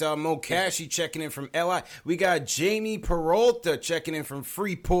shout out Mo Cashy checking in from LI. We got Jamie Peralta checking in from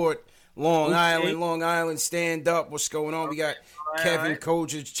Freeport, Long Island. Stand up. What's going on? We got Kevin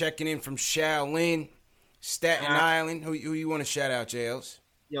Kojich checking in from Shaolin, Staten Island. Who you want to shout out, JLs?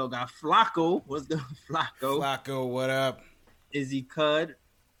 Yo, got Flacco. What's good, Flacco? Flacco, what up? Izzy Cud,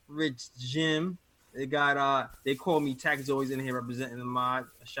 Rich Jim. They got they call me Tax always in here representing the mod.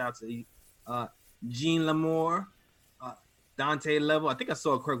 A shout out to Gene Lamore, Dante Level. I think I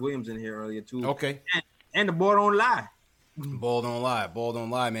saw Kirk Williams in here earlier too. Okay. And the ball don't lie. Ball don't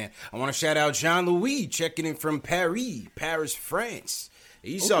lie, man. I want to shout out Jean-Louis checking in from Paris, France.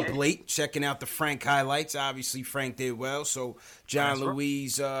 He's up late checking out the Frank highlights. Obviously, Frank did well, so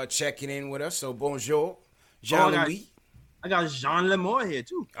Jean-Louis checking in with us. So bonjour, Jean-Louis. I got Jean Lemore here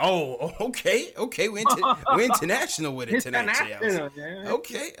too. Oh, okay. We're international with it tonight, JL.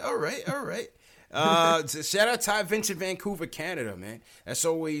 Okay, all right. Shout out Ty Vincent, Vancouver, Canada, man. That's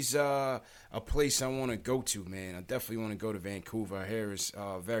always a place I want to go to, man. I definitely want to go to Vancouver. Our hair is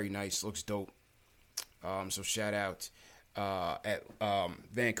very nice, looks dope. So shout out at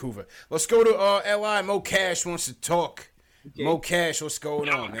Vancouver. Let's go to LI. Mo Cash wants to talk. Okay. Mo Cash, what's going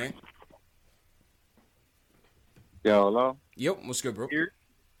on, man? Yo, hello? Yep, what's good, bro?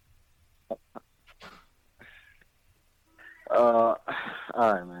 All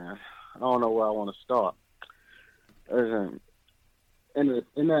right, man. I don't know where I want to start. Listen,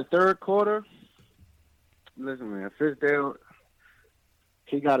 in that third quarter, listen, man, Fizdale,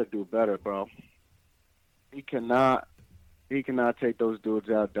 he got to do better, bro. He cannot take those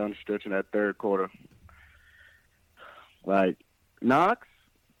dudes out down the stretch in that third quarter. Like, Knox,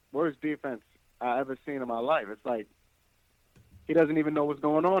 worst defense I ever seen in my life. It's like he doesn't even know what's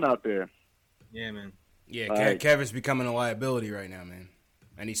going on out there. Yeah, man. Yeah, Kevin's becoming a liability right now, man.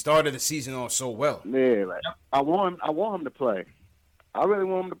 And he started the season off so well. Yeah, I want him to play. I really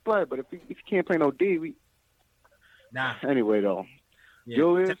want him to play, but if he can't play no D, Nah. Anyway, though, Yeah.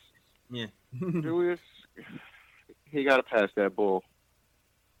 Julius, Yeah. Julius, he got to pass that ball.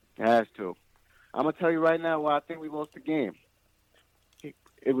 He has to. I'm gonna tell you right now why I think we lost the game.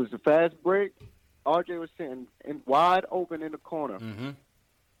 It was a fast break. RJ was sitting wide open in the corner. Mm-hmm.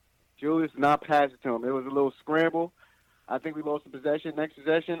 Julius not passing to him. It was a little scramble. I think we lost the possession. Next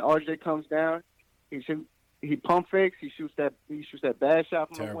possession, RJ comes down. He pump fakes. He shoots that bad shot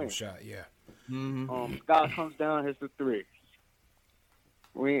from the wing. Terrible shot, yeah. Mm-hmm. Scott comes down, hits the three.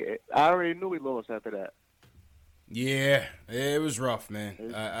 I already knew we lost after that. Yeah, it was rough,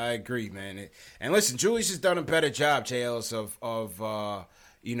 man. I agree, man. And listen, Julius has done a better job, JLS, of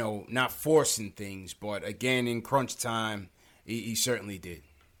not forcing things. But again, in crunch time, he certainly did.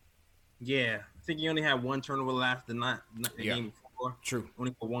 Yeah, I think he only had one turnover last the game before. True.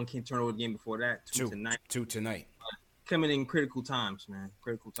 Only for one turnover the game before that. Two tonight. Coming in critical times, man.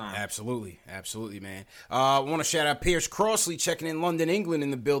 Critical times. Absolutely, man. I want to shout out Pierce Crossley checking in London, England,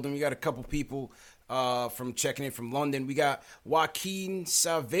 in the building. We got a couple people from checking in from London. We got Joaquin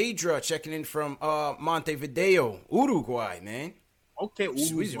Saavedra checking in from Montevideo, Uruguay, man. Okay,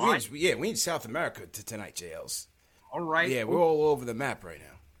 Uruguay. We in South America tonight, JLs. All right. Yeah, we're all over the map right now.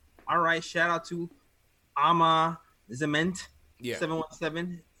 All right, shout out to Ama Zement,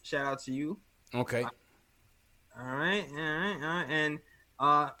 717. Shout out to you. Okay. All right. And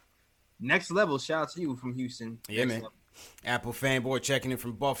Next Level, shout out to you from Houston. Yeah, man. Apple fanboy checking in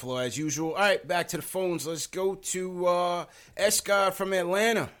from Buffalo as usual. All right, back to the phones. Let's go to Escott from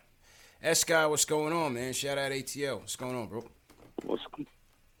Atlanta. Escott, what's going on, man? Shout out ATL. What's going on, bro?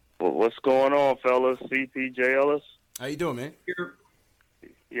 What's going on, fellas? CPJLS. How you doing, man?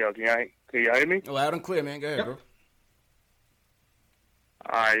 Yeah, can you hear me? Loud and clear, man. Go ahead, bro.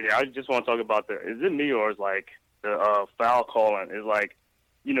 All right, I just want to talk about is it me or is like the foul calling? Is like,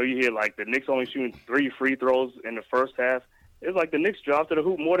 you hear like the Knicks only shooting 3 free throws in the first half. It's like the Knicks dropped to the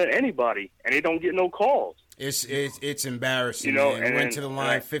hoop more than anybody, and they don't get no calls. It's embarrassing, man. We went to the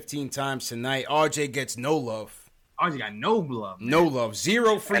line 15 times tonight. RJ gets no love. RJ got no love. Man. No love.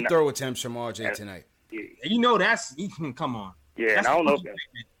 0 free throw attempts from RJ tonight. That's come on. Yeah, and I don't know.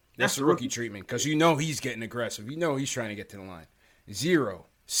 That's the rookie treatment because he's getting aggressive. He's trying to get to the line. 0.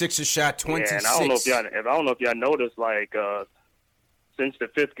 Sixer shot 26. Yeah, and I don't know if y'all noticed, like since the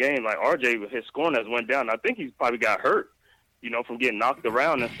 5th game, like RJ, his scoring has went down. I think he's probably got hurt, from getting knocked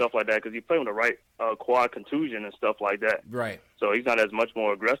around and stuff like that because he played with the right quad contusion and stuff like that. Right. So he's not as much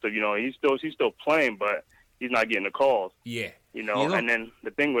more aggressive. He's still playing, but he's not getting the calls. Yeah. And then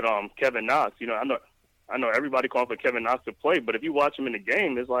the thing with Kevin Knox, I know everybody calling for Kevin Knox to play, but if you watch him in the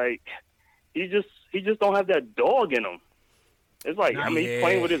game, it's like he just don't have that dog in him. It's like, he's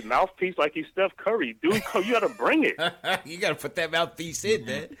playing with his mouthpiece like he's Steph Curry. Dude, you got to bring it. You got to put that mouthpiece in,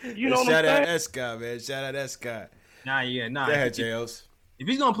 man. You know what I'm saying? Shout out Escott, man. Shout out Escott. Go ahead, Jails. If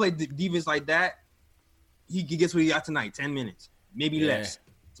he's going to play defense like that, he gets what he got tonight, 10 minutes. Maybe less,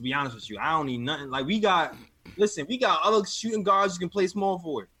 to be honest with you. I don't need nothing. Like, we got other shooting guards you can play small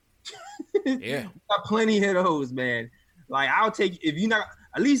forward. Yeah. We got plenty of those, man. Like, I'll take, if you're not,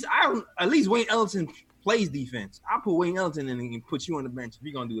 at least Wayne Ellington plays defense. I'll put Wayne Ellington in and put you on the bench if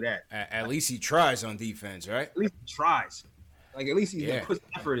you're going to do that. At least he tries on defense, right? At least he tries. Like, at least he's going to put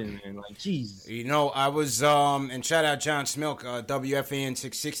effort in there. Like, Jesus. I was, and shout out John Smilk, WFAN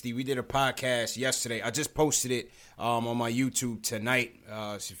 660. We did a podcast yesterday. I just posted it on my YouTube tonight.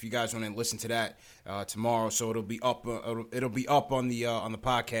 So if you guys want to listen to that tomorrow, so it'll be up on the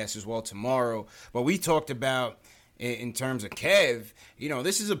podcast as well tomorrow. But we talked about, in terms of Kev,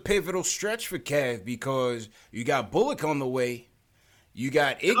 this is a pivotal stretch for Kev because you got Bullock on the way. You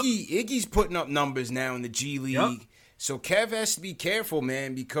got Iggy. Iggy's putting up numbers now in the G League. Yep. So Kev has to be careful,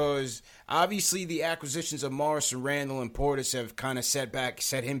 man, because obviously the acquisitions of Morrison, Randall, and Portis have kind of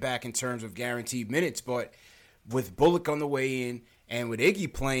set him back in terms of guaranteed minutes. But with Bullock on the way in and with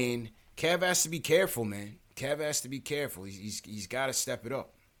Iggy playing, Kev has to be careful, man. Kev has to be careful. He's got to step it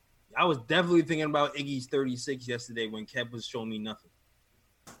up. I was definitely thinking about Iggy's 36 yesterday when Kev was showing me nothing.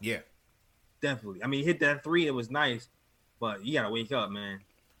 Yeah. Definitely. I mean, he hit that 3. It was nice, but you got to wake up, man.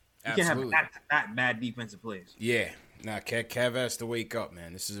 You Absolutely. can't have bad defensive plays. Yeah. Nah, Kev has to wake up,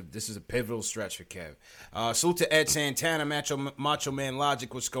 man. This is a pivotal stretch for Kev. Salute to Ed Santana, Macho Man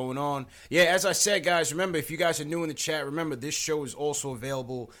Logic. What's going on? Yeah, as I said, guys, remember, if you guys are new in the chat, remember this show is also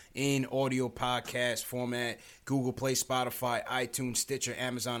available in audio podcast format. Google Play, Spotify, iTunes, Stitcher,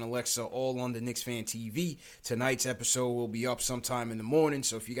 Amazon, Alexa, all on the Knicks Fan TV. Tonight's episode will be up sometime in the morning,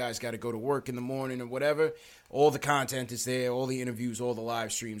 so if you guys got to go to work in the morning or whatever, all the content is there, all the interviews, all the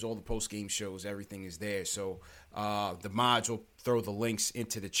live streams, all the post-game shows, everything is there. So The mods will throw the links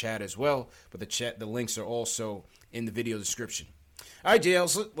into the chat as well, but the links are also in the video description. All right,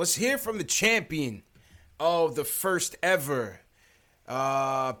 JL, let's hear from the champion of the first ever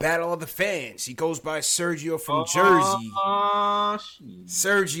Battle of the Fans. He goes by Sergio from Jersey.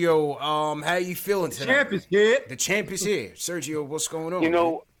 Sergio, how you feeling today? The champ is here. The champ is here. Sergio, what's going on? You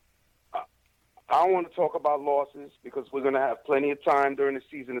know, I don't want to talk about losses because we're going to have plenty of time during the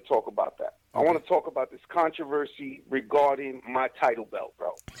season to talk about that. Okay. I want to talk about this controversy regarding my title belt,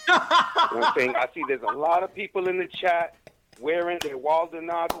 bro. You know what I'm saying? I see there's a lot of people in the chat wearing their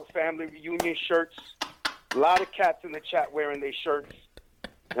Waldonado family reunion shirts. A lot of cats in the chat wearing their shirts.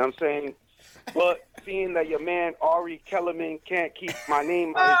 You know what I'm saying? But seeing that your man Ari Kellerman can't keep my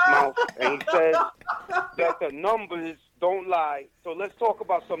name out his mouth, and he says that the numbers don't lie. So let's talk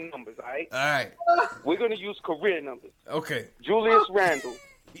about some numbers, all right? All right. We're going to use career numbers. Okay. Julius Randle,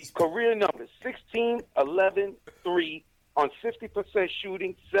 career numbers, 16, 11, 3 on 50%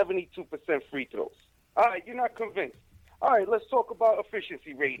 shooting, 72% free throws. All right, you're not convinced. All right, let's talk about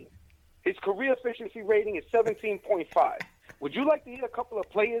efficiency rating. His career efficiency rating is 17.5. Would you like to hear a couple of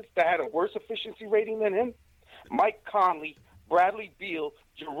players that had a worse efficiency rating than him? Mike Conley, Bradley Beal,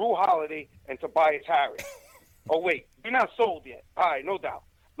 Jrue Holiday, and Tobias Harris. Oh, wait, you're not sold yet. All right, no doubt.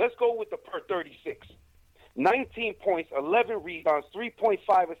 Let's go with the per 36. 19 points, 11 rebounds, 3.5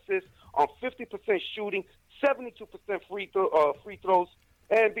 assists on 50% shooting, 72% free throws.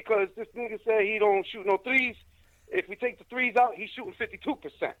 And because this nigga said he don't shoot no threes, if we take the threes out, he's shooting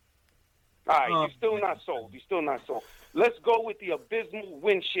 52%. All right, you're still not sold. You're still not sold. Let's go with the abysmal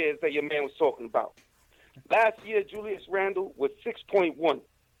win shares that your man was talking about. Last year, Julius Randle was 6.1.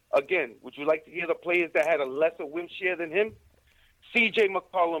 Again, would you like to hear the players that had a lesser win share than him? C.J.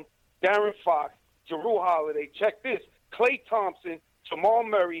 McCollum, Darren Fox, Jrue Holiday. Check this. Klay Thompson, Jamal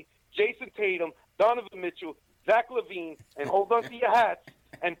Murray, Jason Tatum, Donovan Mitchell, Zach LaVine, and hold on to your hats,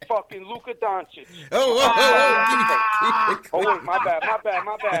 and fucking Luka Doncic. Oh, wait, my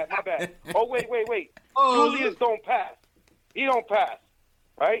bad. Oh, wait. Julius don't pass. He don't pass.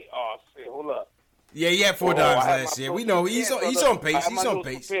 Right? Oh, shit, hold up. Yeah, he had 4 dimes last year. We know he's on pace.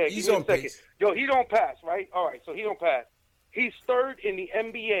 He's on pace. Yo, he don't pass, right? All right, so he don't pass. He's third in the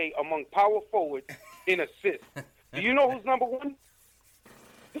NBA among power forwards in assists. Do you know who's number one?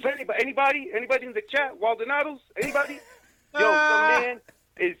 Does anybody in the chat? Waldonados? Anybody? Yo, the man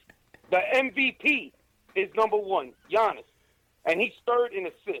is the MVP is number one, Giannis, and he's third in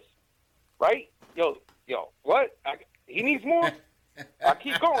assists. Right? Yo, what? He needs more. I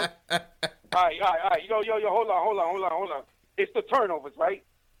keep going. All right. Yo, hold on. It's the turnovers, right?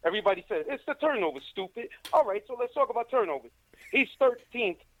 Everybody says, it's the turnovers, stupid. All right, so let's talk about turnovers. He's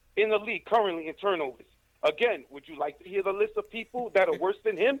 13th in the league currently in turnovers. Again, would you like to hear the list of people that are worse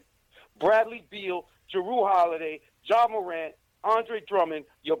than him? Bradley Beal, Jrue Holiday, Ja Morant, Andre Drummond,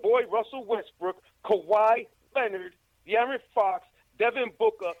 your boy Russell Westbrook, Kawhi Leonard, De'Aaron Fox, Devin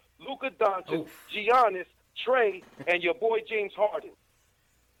Booker, Luka Doncic, Giannis, Trey, and your boy James Harden.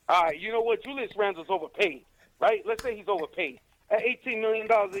 All right, you know what? Julius Randle's overpaid, right? Let's say he's overpaid. At $18 million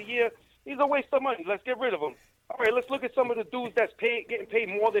a year, he's a waste of money. Let's get rid of him. All right, let's look at some of the dudes that's getting paid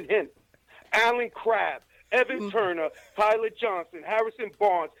more than him. Alan Crabb, Evan Turner, Tyler Johnson, Harrison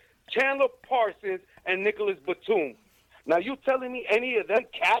Barnes, Chandler Parsons, and Nicholas Batum. Now, you telling me any of them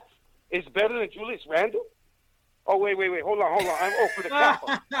cats is better than Julius Randle? Oh, wait. Hold on. I'm for the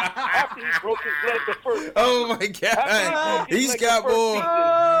Kappa. After he broke his leg the first Oh, my God. He's got more.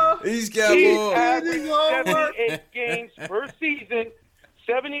 He's got more. Averaged 78 games per season.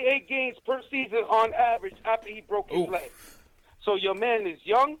 78 games per season on average after he broke his leg. So your man is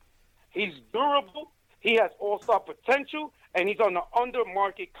young. He's durable. He has all-star potential. And he's on the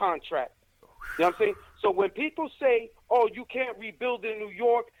under-market contract. You know what I'm saying? So when people say, oh, you can't rebuild in New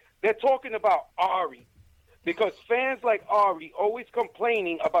York, they're talking about Ari. Because fans like Ari always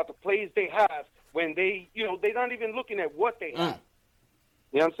complaining about the players they have when they're not even looking at what they have.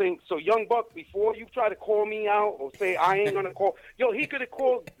 You know what I'm saying? So, Young Buck, before you try to call me out or say I ain't going to call, he could have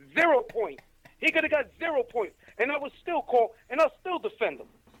called 0 points. He could have got 0 points, and I would still call, and I'll still defend him.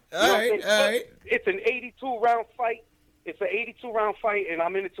 All right. It's an 82-round fight. And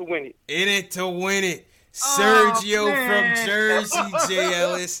I'm in it to win it. In it to win it. Sergio from Jersey, Jay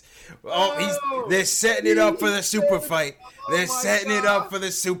Ellis. They're setting it up for the super fight.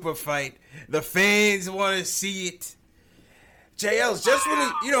 The fans want to see it. Jay Ellis, just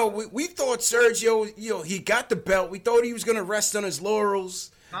when we thought Sergio, he got the belt. We thought he was going to rest on his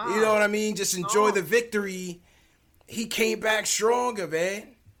laurels. You know what I mean? Just enjoy the victory. He came back stronger,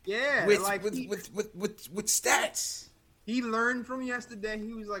 man. Yeah, with stats. He learned from yesterday.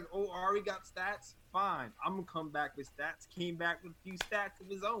 He was like, "Oh, Ari got stats. Fine, I'm gonna come back with stats." Came back with a few stats of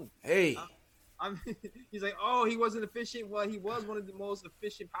his own. Hey, he's like, "Oh, he wasn't efficient." Well, he was one of the most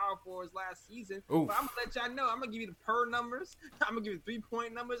efficient power forwards last season. Oof. But I'm gonna let y'all know. I'm gonna give you the per numbers. I'm gonna give you the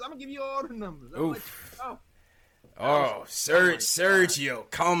 3-point numbers. I'm gonna give you all the numbers. Sergio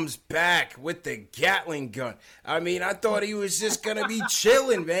comes back with the Gatling gun. I mean, I thought he was just going to be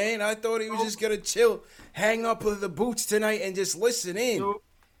chilling, man. I thought he was just going to chill, hang up with the boots tonight and just listen in.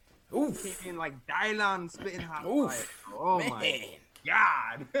 Oof. Came in like Dylan spitting hot fire. Oh, man. My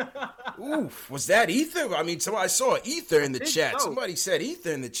God. Oof. Was that Ether? I mean, I saw Ether in the chat. So. Somebody said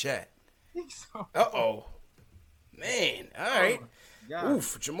Ether in the chat. I think so. Uh-oh. Man, all right. God.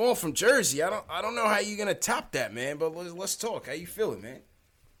 Oof, Jamal from Jersey. I don't know how you're gonna top that, man. But let's talk. How you feeling, man?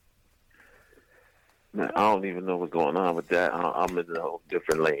 Man, I don't even know what's going on with that. I'm in a whole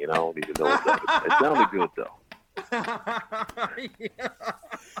different lane. I don't even know what's up. It sounded good though.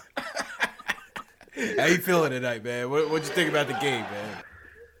 How you feeling tonight, man? What'd you think about the game, man?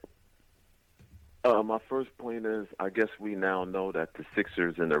 My first point is, I guess we now know that the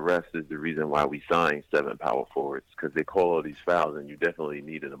Sixers and the rest is the reason why we signed 7 power forwards, because they call all these fouls, and you definitely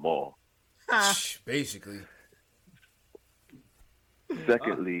needed them all. Basically.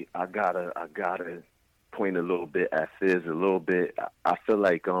 Secondly, I gotta point a little bit at Fizz a little bit. I feel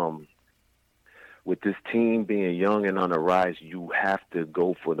like with this team being young and on the rise, you have to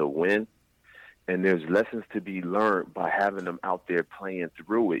go for the win. And there's lessons to be learned by having them out there playing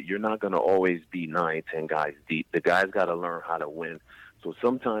through it. You're not going to always be 9, 10 guys deep. The guys got to learn how to win. So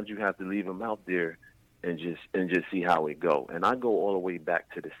sometimes you have to leave them out there and just see how it go. And I go all the way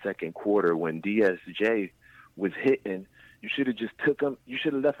back to the second quarter when DSJ was hitting. You should have just took him. You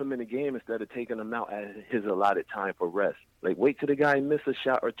should have left him in the game instead of taking him out at his allotted time for rest. Like, wait till the guy miss a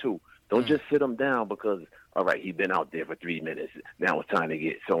shot or two. Don't just sit him down because, all right, he's been out there for 3 minutes. Now it's time to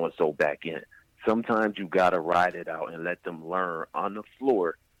get so-and-so back in. Sometimes you got to ride it out and let them learn on the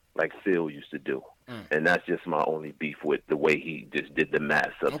floor like Phil used to do. And that's just my only beef with the way he just did the mass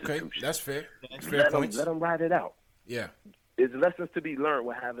substitution. Okay, that's fair. That's fair points. Let them ride it out. Yeah. There's lessons to be learned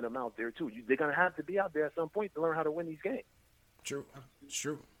with having them out there, too. They're going to have to be out there at some point to learn how to win these games. True. It's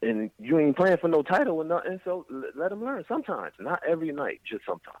true. And you ain't playing for no title or nothing, so let them learn sometimes. Not every night, just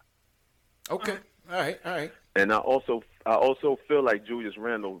sometimes. Okay. All right. And I also feel like Julius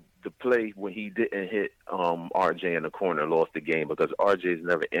Randle, the play when he didn't hit RJ in the corner, lost the game because RJ's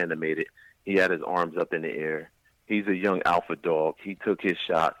never animated. He had his arms up in the air. He's a young alpha dog. He took his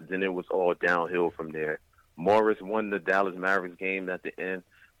shots. Then it was all downhill from there. Morris won the Dallas Mavericks game at the end,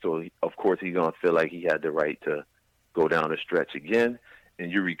 so of course he's going to feel like he had the right to go down the stretch again.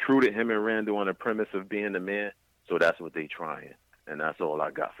 And you recruited him and Randle on the premise of being the man, so that's what they trying. And that's all I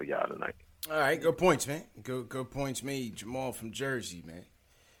got for y'all tonight. All right, good points, man. Good points made. Jamal from Jersey, man.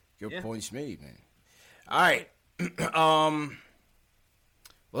 Good points made, man. All right.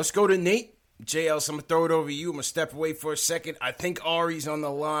 Let's go to Nate. JL, so I'm going to throw it over to you. I'm going to step away for a second. I think Ari's on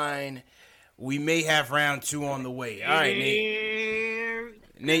the line. We may have round 2 on the way. All right,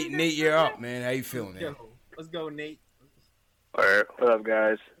 Nate. Nate, you're up, man. How you feeling, man? Let's go, Nate. All right, what up,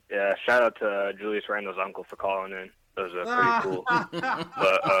 guys? Yeah, shout out to Julius Randle's uncle for calling in. That was pretty cool.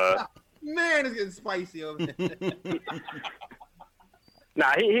 But man, it's getting spicy over there.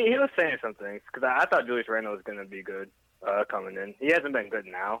 Nah, he was saying some things because I thought Julius Randle was going to be good coming in. He hasn't been good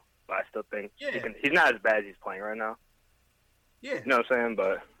now, but I still think he's not as bad as he's playing right now. Yeah. You know what I'm saying?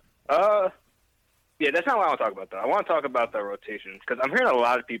 But, yeah, that's not what I want to talk about, though. I want to talk about the rotations because I'm hearing a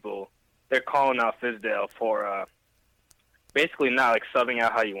lot of people, they're calling out Fizdale for basically not, like, subbing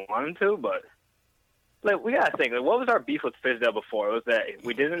out how you want him to, but like, we got to think, like, what was our beef with Fizdale before? It was that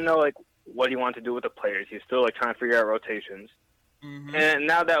we didn't know, like, what he wanted to do with the players. He was still, like, trying to figure out rotations. Mm-hmm. And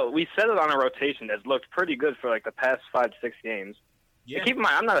now that we settled on a rotation that's looked pretty good for, like, the past 5-6 games. Yeah. And keep in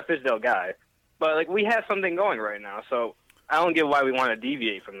mind, I'm not a Fizdale guy, but, like, we have something going right now, so I don't get why we want to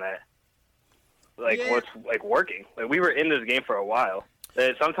deviate from that. Like, what's, like, working. Like, we were in this game for a while.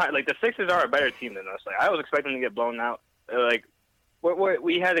 Sometimes, like, the Sixers are a better team than us. Like, I was expecting to get blown out. Like,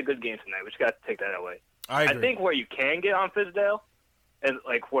 we had a good game tonight. We just got to take that away. I think where you can get on Fizdale, and,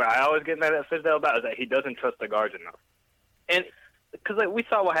 like, where I always get mad at Fizdale about is that he doesn't trust the guards enough. And because, like, we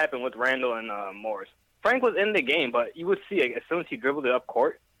saw what happened with Randle and Morris. Frank was in the game, but you would see, like, as soon as he dribbled it up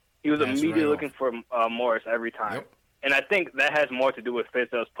court, he was immediately looking for Morris every time. Yep. And I think that has more to do with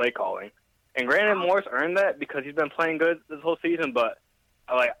Fizdale's play calling. And granted, Morris earned that because he's been playing good this whole season, but,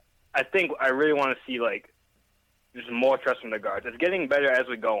 like, I think I really want to see, like, just more trust from the guards. It's getting better as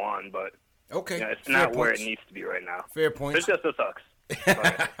we go on, but okay, you know, it's not where it needs to be right now. Fair point. It just sucks.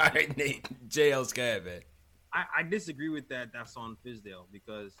 All right, Nate. JL's guy, man. I disagree with that. That's on Fizdale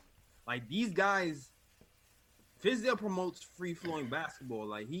because, like, these guys, Fizdale promotes free flowing basketball.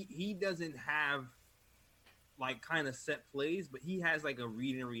 Like he doesn't have like kind of set plays, but he has like a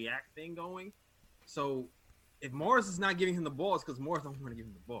read and react thing going. So if Morris is not giving him the ball, it's because Morris don't want to give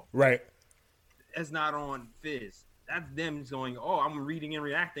him the ball. Right. That's not on Fizz. That's them just going, oh, I'm reading and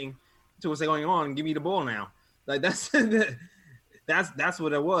reacting to what's going on. Give me the ball now. Like that's that's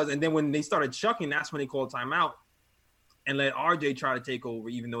what it was. And then when they started chucking, that's when they called timeout and let RJ try to take over,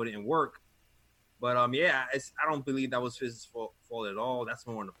 even though it didn't work. But I don't believe that was Fizz's fault at all. That's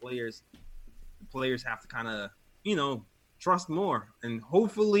more on the players. The players have to kind of, trust more. And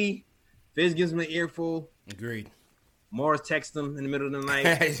hopefully Fizz gives them an earful. Agreed. Morris texts them in the middle of the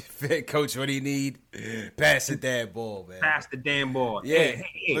night. Coach, what do you need? Pass the damn ball, man. Pass the damn ball. Yeah.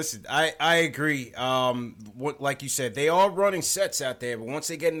 Hey. Listen, I agree. Like you said, they are running sets out there, but once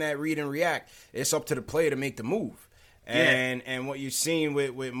they get in that read and react, it's up to the player to make the move. And what you're seeing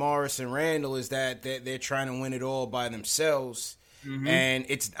with Morris and Randall is that they're trying to win it all by themselves. Mm-hmm. And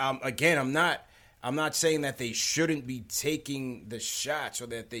it's again, I'm not saying that they shouldn't be taking the shots or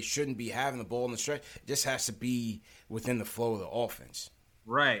that they shouldn't be having the ball in the stretch. It just has to be within the flow of the offense.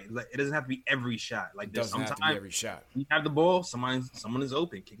 Right. Like, it doesn't have to be every shot. Like it doesn't have to be every shot. You have the ball, someone is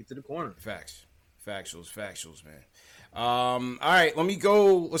open. Kick it to the corner. Facts. Factuals, man. All right,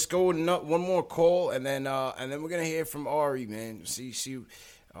 let's go with one more call, and then we're gonna hear from Ari, man. See,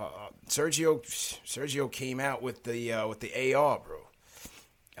 Sergio came out with the AR, bro.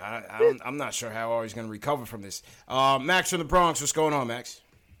 I'm not sure how Ari's gonna recover from this. Max from the Bronx, what's going on, Max?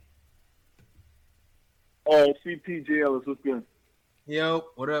 Oh, CPJ Ellis, what's good? Yo,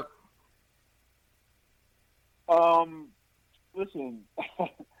 what up? Listen, I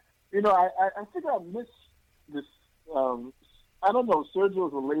think I missed this. I don't know.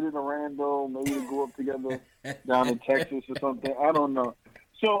 Sergio's related to Randall. Maybe they grew up together down in Texas or something. I don't know.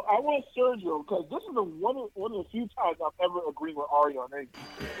 So I want Sergio because this is one of the few times I've ever agreed with Ari on anything.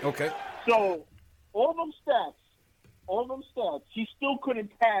 Okay. So all them stats, he still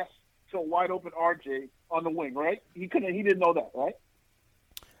couldn't pass to a wide open RJ on the wing, right? He didn't know that, right?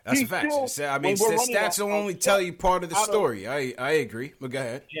 That's a fact. Stats will only tell you part of the story. I agree. But go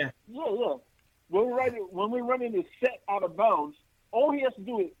ahead. Yeah. When we're running this set out of bounds, all he has to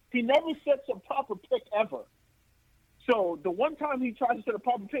do is he never sets a proper pick ever. So the one time he tries to set a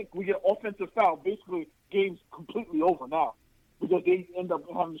proper pick, we get an offensive foul. Basically, game's completely over now because they end up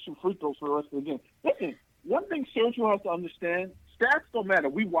having to shoot free throws for the rest of the game. Listen, one thing Sergio has to understand: stats don't matter.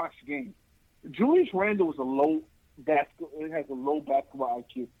 We watch games. Julius Randle has a low basketball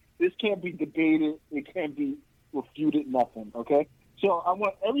IQ. This can't be debated. It can't be refuted. Nothing. Okay. So I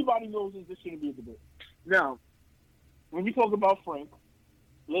want everybody knows this shouldn't be a debate. Now, when we talk about Frank,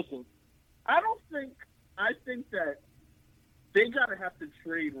 listen, I think that they gotta have to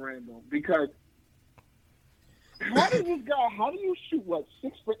trade Randall because how do you shoot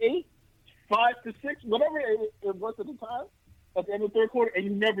 6 for 8, 5 for 6, whatever it was at the time at the end of the third quarter, and you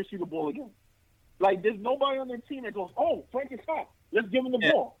never see the ball again? Like there's nobody on their team that goes, oh, Frank is hot. Let's give him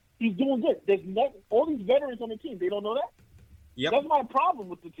the ball. He's doing good. There's all these veterans on the team. They don't know that. Yep. That's my problem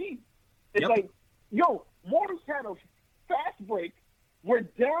with the team. It's like, Morris had a fast break. We're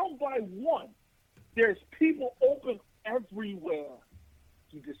down by 1. There's people open everywhere.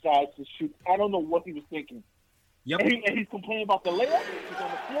 He decides to shoot. I don't know what he was thinking. Yep. And he's complaining about the layup. He's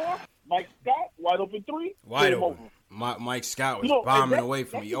on the floor. Mike Scott, wide open 3. Wide open. Mike Scott was bombing away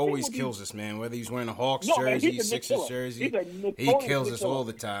from me. He always kills us, man. Whether he's wearing a Hawks jersey, Sixers jersey, he kills us all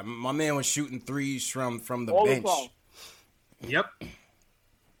the time. My man was shooting threes from the all bench. Yep.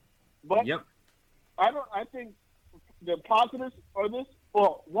 But I think the positives are this.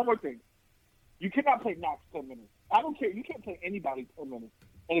 Well, one more thing. You cannot play Knox 10 minutes. I don't care. You can't play anybody 10 minutes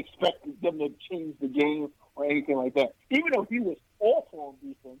and expect them to change the game or anything like that. Even though he was awful on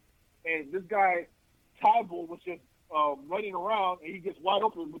defense, and this guy, Tybull, was just running around, and he gets wide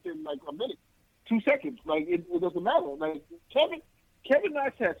open within like a minute, 2 seconds. Like, it doesn't matter. Like, Kevin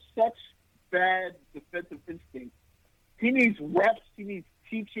Knox has such bad defensive instinct. He needs reps. He needs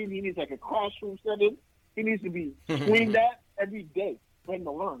teaching. He needs like a classroom setting. He needs to be screened at every day for him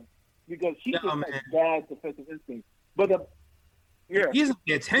to learn because he just has bad defensive instinct. But he doesn't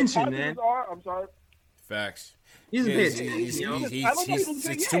pay attention, man. I'm sorry. Facts. He doesn't pay attention.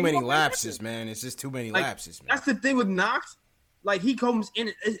 It's too many lapses, man. It's just too many lapses, man. That's the thing with Knox. Like he comes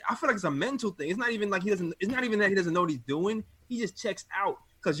in. I feel like it's a mental thing. It's not even like he doesn't. It's not even that he doesn't know what he's doing. He just checks out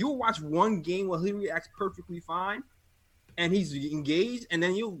because you'll watch one game where he reacts perfectly fine. And he's engaged, and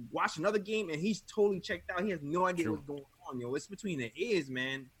then you'll watch another game, and he's totally checked out. He has no idea what's going on, It's between the ears,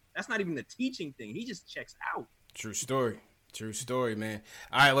 man. That's not even the teaching thing. He just checks out. True story, man.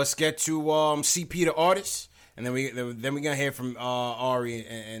 All right, let's get to CP the artist, and then we're gonna hear from Ari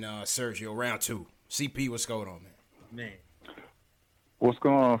and Sergio round 2. CP, what's going on, man? What's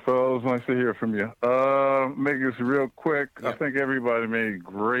going on, fellas? Nice to hear from you. Make this real quick. Yep. I think everybody made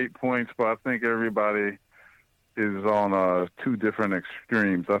great points, but I think everybody is on 2 different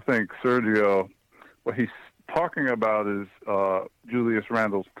extremes. I think Sergio, what he's talking about is Julius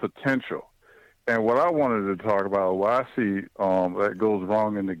Randle's potential. And what I wanted to talk about, what I see that goes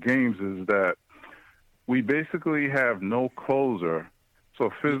wrong in the games is that we basically have no closer. So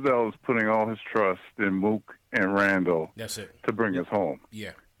Fizdale is putting all his trust in Mook and Randle to bring us home.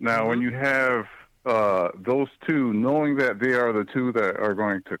 Yeah. Now, when you have those two, knowing that they are the two that are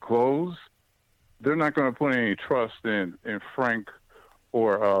going to close, they're not going to put any trust in Frank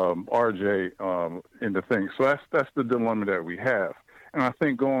or RJ in the thing. So that's the dilemma that we have. And I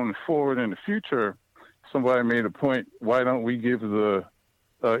think going forward in the future, somebody made a point, why don't we give the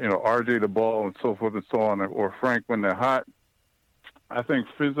RJ the ball and so forth and so on, or Frank when they're hot? I think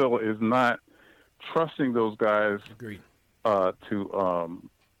Fizdale is not trusting those guys to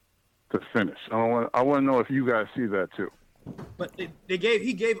finish. I want to know if you guys see that too. But he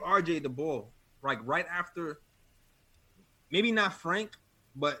gave RJ the ball like right after, maybe not Frank,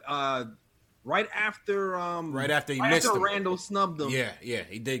 but right after he missed him. Randle snubbed him. Yeah,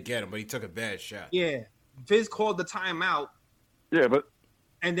 he did get him, but he took a bad shot. Yeah, Fizz called the timeout. Yeah,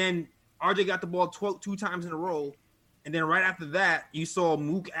 and then RJ got the ball 2 times in a row. And then right after that, you saw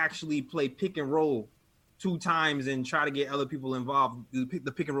Mook actually play pick and roll 2 times and try to get other people involved.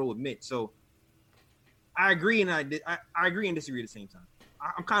 The pick and roll with Mitch. So I agree, and I agree and disagree at the same time.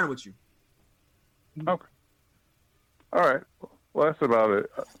 I'm kind of with you. Okay. All right. Well, that's about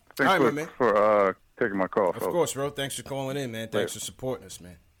it. Thanks for taking my call. Of course, bro. Thanks for calling in, man. Thanks for supporting us,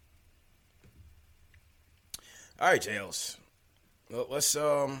 man. All right, Jails. Well, let's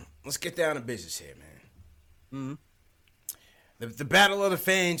get down to business here, man. Mm-hmm. The Battle of the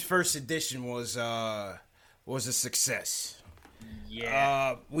Fans first edition was a success.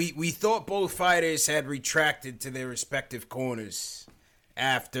 Yeah. We thought both fighters had retracted to their respective corners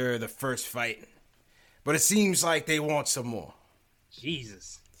after the first fight, but it seems like they want some more.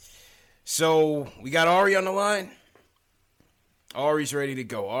 Jesus. So we got Ari on the line. Ari's ready to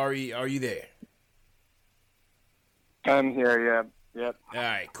go. Ari, are you there? I'm here. Yeah. Yep. All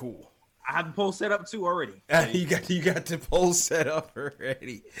right. Cool. I have the poll set up too already. You got the poll set up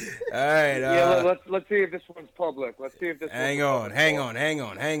already. All right. Yeah. Let's see if this one's public. Let's see if this. Hang on.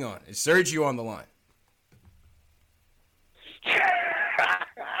 Is Sergio on the line?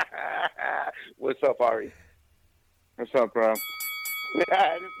 What's up, Ari? What's up, bro? This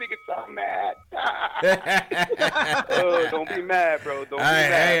nigga's so mad. Oh, don't be mad, bro. Don't be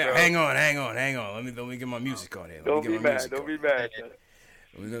mad, bro. Hang on. Let me get my music on here. Don't be mad. Don't be mad.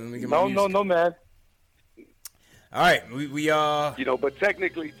 Let me get my music. No, man. All right, we but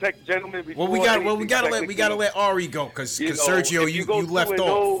technically, gentlemen. We gotta let Ari go because Sergio, you left off.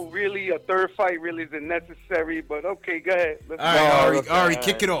 No, really, a third fight really isn't necessary. But okay, go ahead. All right, Ari,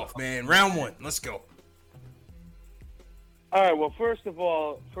 kick it off, man. Round 1, let's go. All right. Well, first of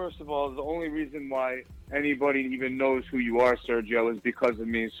all, the only reason why anybody even knows who you are, Sergio, is because of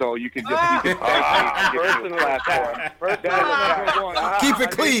me. So you can just keep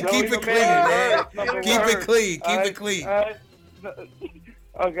it clean, man. Keep it clean.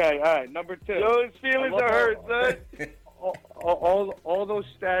 Okay. All right. Number 2. Yo, his feelings are hurt, son. all those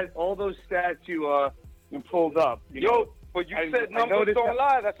stats you pulled up. But you said numbers don't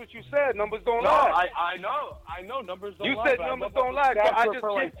lie. That's what you said. Numbers don't lie. I know. Numbers don't lie. You said numbers don't lie. But I just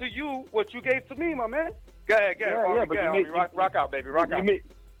gave to you what you gave to me, my man. Go ahead. Rock out, baby. Rock out.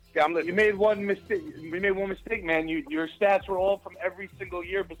 I'm listening. You made one mistake. Man. Your stats were all from every single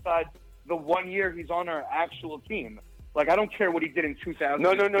year besides the 1 year he's on our actual team. Like, I don't care what he did in 2000.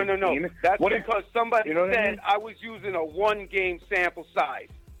 No. That's because somebody said I was using a 1-game sample size.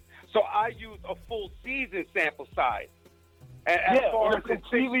 So I used a full season sample size. And as far as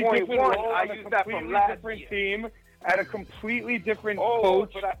completely different role, I used that from last year. Team at a completely different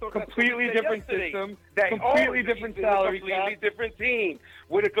coach, completely different system, completely different salary cap. Completely different team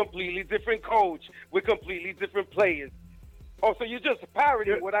with a completely different coach with completely different players. Oh, so you're just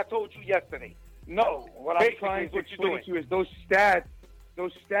parroting what I told you yesterday? No, what I'm trying to explain to you is those stats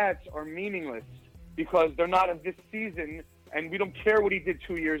are meaningless because they're not in this season, and we don't care what he did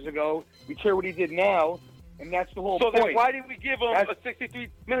 2 years ago. We care what he did now. and that's the whole so point. Then why did we give him a $63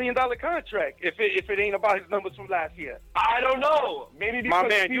 million contract if it ain't about his numbers from last year? I don't know. Maybe because my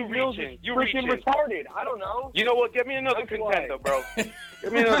man, Steve you Mills reaching. is You freaking reaching. retarded. I don't know. You know what? Get me another contender, bro.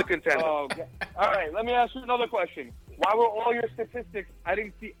 Give me another contender. Okay. All right, let me ask you another question. Why were all your statistics? I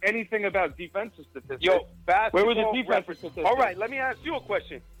didn't see anything about defensive statistics. Yo, basketball. Where were the defensive statistics? All right, let me ask you a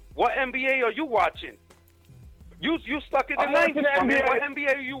question. What NBA are you watching? You stuck in the I'm watching 90s. the NBA. What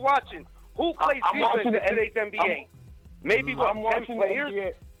NBA are you watching? Who plays I'm watching defense in the today's NBA? Maybe what, I'm 10 watching the players?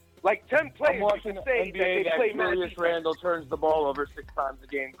 NBA. Like 10 players. I'm watching you the say NBA that they play Julius defense. Randle turns the ball over 6 times a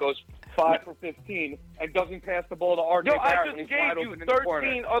game, goes 5 for 15, and doesn't pass the ball to RJ Yo, I Barrett. just He's wide gave you open in the corner.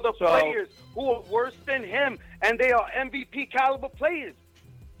 13 other So- players who are worse than him, and they are MVP caliber players.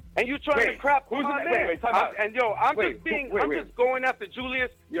 And you trying to crap who's on my the- man. wait, time out. And yo, I'm Wait, just going after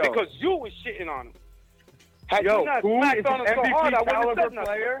Julius Yo. because you was shitting on him. Had Yo, you not who smacked is on an him so hard, I MVP wouldn't have caliber said nothing.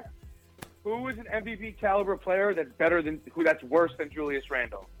 player? Who is an MVP caliber player that's better than that's worse than Julius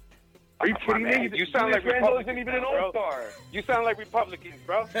Randle? Are you kidding me? You sound like Julius Randle Republicans, isn't even an bro. all-star. You sound like Republicans,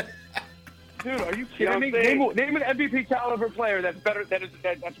 bro. Dude, are you You know kidding what me? I'm saying? Name an MVP caliber player that's better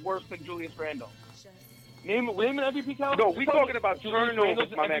that's worse than Julius Randle. Name an MVP caliber. No, we talking about Julius turnovers,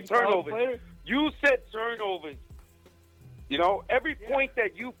 Randle's an my man. MVP caliber Turnovers. player? You said turnovers. You know, every point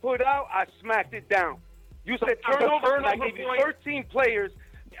that you put out, I smacked it down. You said turnovers, and I gave you 13 players,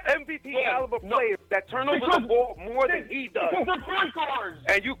 MVP caliber players that turn over the ball more than he does. Because they're point guards.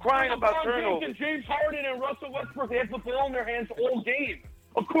 And you crying about LeBron James turnovers. and James Harden and Russell Westbrook, they have the ball in their hands all game.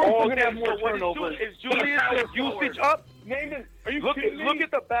 Of course Oh, they're going to have more so what turnovers. Is Julius' usage up? Name it. Are you Look kidding me?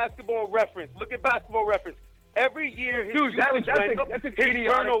 at the basketball reference. Look at basketball reference. Every year, his Dude, usage went up. that's an His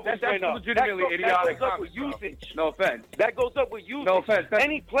idiotic. turnovers That's went up. legitimately That idiotic. goes up with comment, bro. usage. No offense. That goes up with usage. No offense.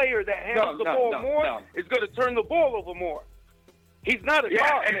 Any player that handles the ball more is going to turn the ball over more. He's not a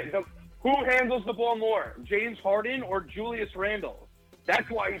guard. And who handles the ball more, James Harden or Julius Randle? That's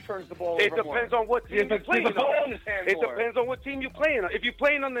why he turns the ball It over more. depends on what team you're playing the ball in on. his hands It more. depends on what team you're playing on. If you're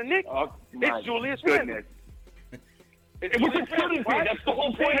playing on the Knicks, my it's Julius goodness. Randle. It shouldn't be. That's the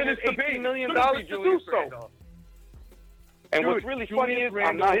whole point of this debate. $18 million Shouldn't be to do Julius so. Randle. And Dude, what's really Julius funny is I'm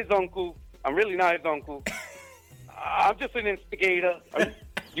Randle- not his uncle. I'm really not his uncle. I'm just an instigator.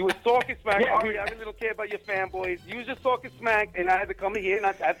 You was talking smack. Yeah, Ari, I really don't care about your fanboys. You was just talking smack, and I had to come in here and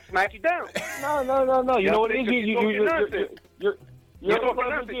I had to smack you down. No. You know what it is? You're You're a talking clever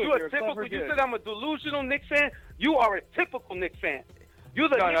nonsense. dude. You're You're a a clever typical. You dude. said I'm a delusional Knicks fan. You are a typical Knicks fan. You're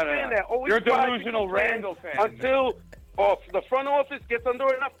the Knicks fan that always You're a cries delusional Knicks fan Randle fan. until the front office gets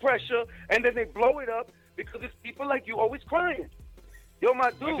under enough pressure, and then they blow it up because it's people like you always crying. Yo,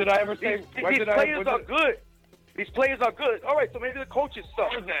 my dude. When did I ever say? These players are good. These players are good. All right, so maybe the coaches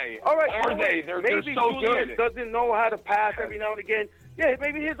suck. Are they? All right, Are they? They're maybe so Julius good. doesn't know how to pass every now and again. Yeah,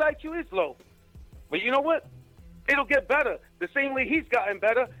 maybe his IQ is low. But you know what? It'll get better. The same way he's gotten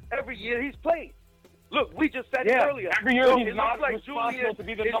better every year he's played. Look, we just said it earlier. Every year So he's it not looks like responsible Julius to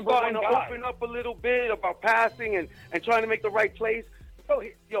be the is number one starting to guy. open up a little bit about passing and trying to make the right plays.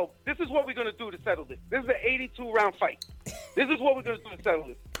 Yo, this is what we're going to do to settle this. This is an 82-round fight. This is what we're going to do to settle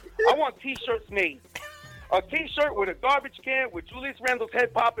this. I want T-shirts made. A T-shirt with a garbage can with Julius Randle's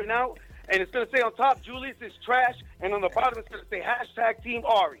head popping out, and it's going to say on top, Julius is trash, and on the bottom it's going to say #Team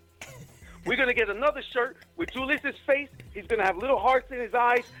Ari. We're going to get another shirt with Julius's face. He's going to have little hearts in his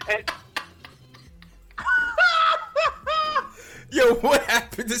eyes, and... Yo, what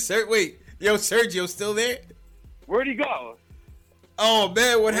happened to Sergio? Wait, yo, Sergio still there? Where'd he go? Oh,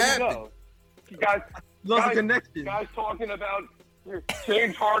 man, what Where'd he happened? go? Guys, Lost the connection. Guys talking about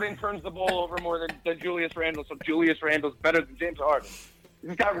James Harden turns the ball over more than Julius Randle, so Julius Randle's better than James Harden. Is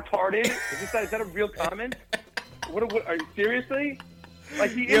this guy retarded? Is that a real comment? What are you seriously?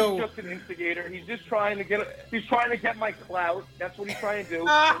 Like he is just an instigator. He's just trying to get my clout. That's what he's trying to do.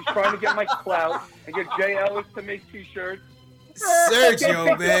 He's trying to get my clout and get Jay Ellis to make T-shirts.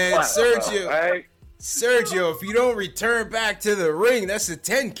 Sergio, man, Sergio. Right? Sergio, if you don't return back to the ring, that's a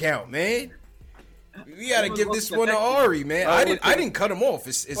 10 count, man. We got to give this one to Ari, man. I didn't cut him off.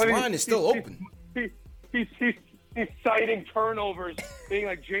 His line is still open. He's citing turnovers, being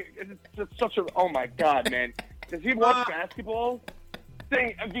like, it's just such a, oh my God, man. Does he watch basketball?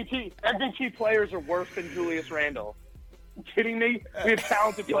 Saying MVP players are worse than Julius Randle. You kidding me? We have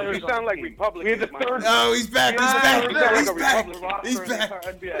talented players. You sound like Republicans. We have the third. Oh, he's back. He's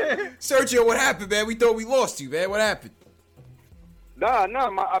back. Sergio, what happened, man? We thought we lost you, man. What happened? Nah,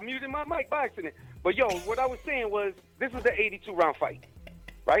 I'm muting my mic by accident. But, yo, what I was saying was this is the 82-round fight,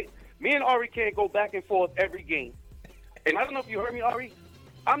 right? Me and Ari can't go back and forth every game. And I don't know if you heard me, Ari.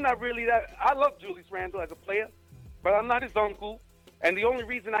 I'm not really that – I love Julius Randle as a player, but I'm not his uncle. And the only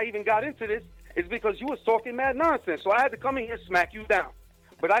reason I even got into this is because you was talking mad nonsense. So I had to come in here and smack you down.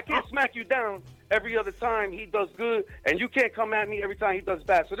 But I can't smack you down every other time he does good, and you can't come at me every time he does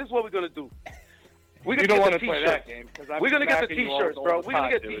bad. So this is what we're going to do. We're going to get the T-shirts. We're going to get the T-shirts, bro. We're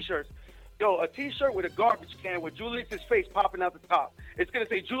going to get T-shirts. Yo, a T-shirt with a garbage can with Julius's face popping out the top. It's going to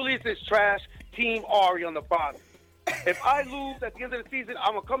say, Julius is trash, Team Ari on the bottom. If I lose at the end of the season,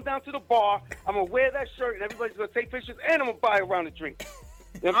 I'm going to come down to the bar, I'm going to wear that shirt, and everybody's going to take pictures, and I'm going to buy a round of drink.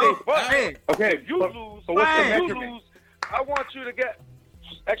 You know what I'm saying? But if you lose, I want you to get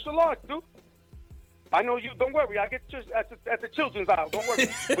extra large, dude. I know you. Don't worry. I get at the children's aisle. Don't worry.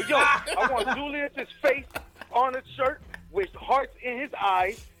 But yo, I want Julius's face on a shirt with hearts in his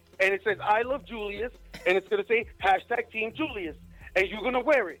eyes, and it says "I love Julius," and it's gonna say #Team Julius, and you're gonna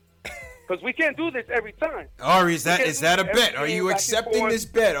wear it because we can't do this every time. Ari, is that a bet? Are you accepting this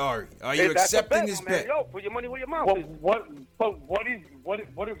bet, Ari? Are you accepting this bet? Yo, put your money where your mouth is. What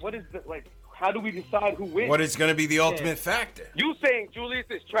is the, like? How do we decide who wins? What is going to be the ultimate factor? You saying Julius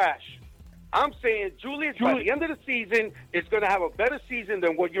is trash. I'm saying Julius, by the end of the season, is going to have a better season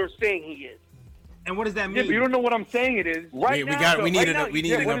than what you're saying he is. And what does that mean? Yeah, but you don't know what I'm saying it is. We need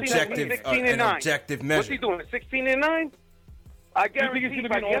an objective measure. What's he doing, 16-9? I guarantee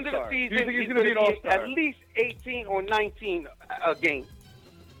by the end of the season, he's going to be at least 18 or 19 a game.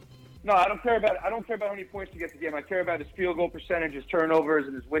 No, I don't care about how many points he gets a game. I care about his field goal percentage, his turnovers,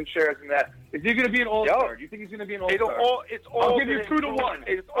 and his win shares, and that. Is he going to be an all-star? Do you think he's going to be an all-star? I'll give you 2-1.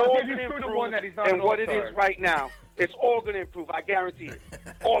 It's all going to improve that he's not an all-star. And what it is right now, it's all going to improve. I guarantee it.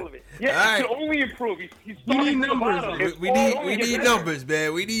 All of it. Yeah, it can only improve. He's starting from the bottom. We need numbers,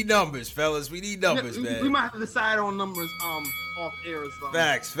 man. We need numbers, fellas. We need numbers, man. We might have to decide on numbers off air or something.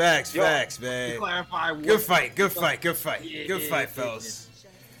 Facts, man. To clarify. Good fight, fellas.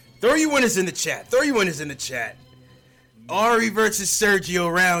 Throw your winners in the chat. Ari versus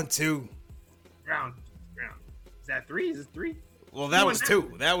Sergio, round 2. Round. Is that 3? Is it 3? Well, that was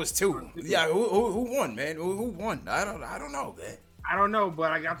 2. Yeah, who won, man? Who won? I don't know, man. I don't know,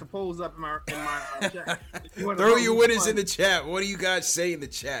 but I got the polls up in my chat. Throw your winners in the chat. What do you guys say in the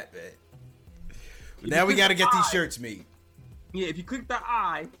chat, man? Now we got to get these shirts made. Yeah, if you click the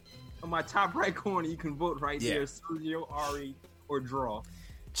I on my top right corner, you can vote right there. Sergio, Ari, or draw.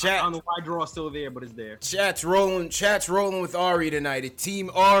 Chat. I don't know why draw is still there, but it's there. Chat's rolling with Ari tonight.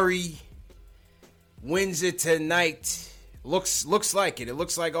 Team Ari wins it tonight. Looks like it. It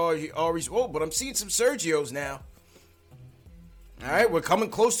looks like Ari's. Oh, but I'm seeing some Sergios now. All right, we're coming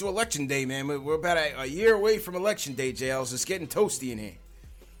close to Election Day, man. We're about a year away from Election Day, JLs. It's getting toasty in here.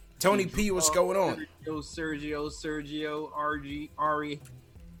 Tony P, what's going on? Sergio, Ari.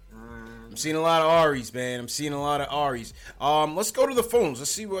 I'm seeing a lot of Aries, man. Let's go to the phones.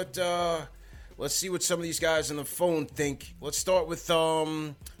 Let's see what some of these guys on the phone think. Let's start with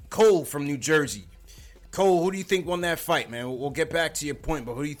Cole from New Jersey. Cole, who do you think won that fight, man? We'll get back to your point,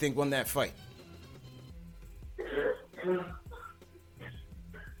 but who do you think won that fight?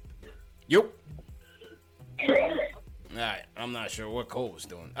 Yep. All right, I'm not sure what Cole was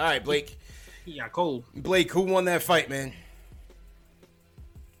doing. All right, Blake. Yeah, Cole. Blake, who won that fight, man?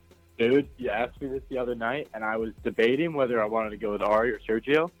 Dude, you asked me this the other night, and I was debating whether I wanted to go with Ari or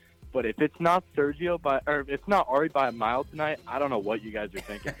Sergio. But if it's not if it's not Ari by a mile tonight, I don't know what you guys are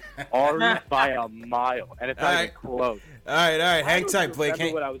thinking. Ari by a mile, and it's not even close. All right. Hang tight, Blake.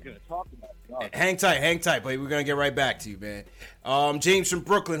 What I was going to talk about. Hang tight, Blake. We're going to get right back to you, man. James from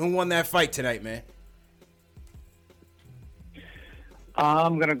Brooklyn, who won that fight tonight, man?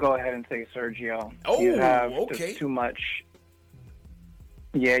 I'm going to go ahead and say Sergio. Oh, you have okay. Too much.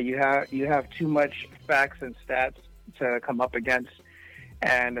 Yeah, you have too much facts and stats to come up against.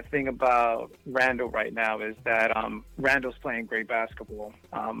 And the thing about Randall right now is that Randall's playing great basketball.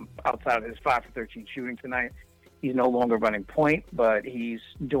 Outside of his 5 for 13 shooting tonight, he's no longer running point, but he's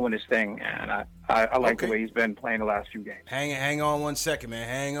doing his thing, and I like the way he's been playing the last few games. Hang on 1 second, man.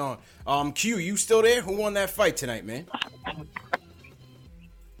 Hang on. Q, you still there? Who won that fight tonight, man?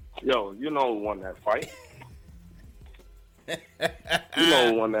 Yo, you know who won that fight. You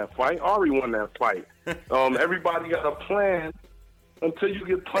know who won that fight. Ari won that fight. Everybody got a plan until you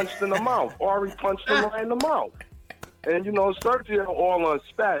get punched in the mouth. Ari punched him right in the mouth. And, Sergio all on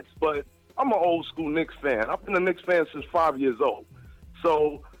stats, but I'm an old school Knicks fan. I've been a Knicks fan since 5 years old.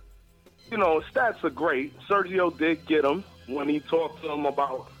 So, stats are great. Sergio did get him when he talked to him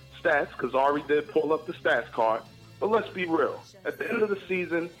about stats, because Ari did pull up the stats card. But let's be real. At the end of the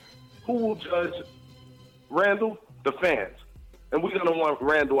season, who will judge Randall? The fans. And we're going to want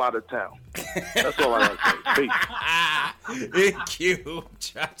Randall out of town. That's all I want to say. Peace. Q,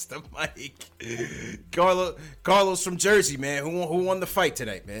 drops the mic. Carlos from Jersey, man. Who won the fight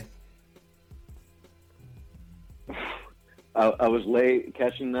tonight, man? I was late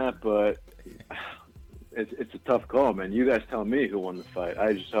catching that, but it's a tough call, man. You guys tell me who won the fight.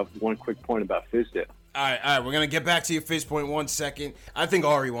 I just have one quick point about Fizdale. All right. We're going to get back to your Fizz point 1 second. I think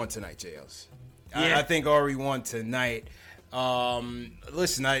Ari won tonight, JLs. Yeah. I think Ari won tonight.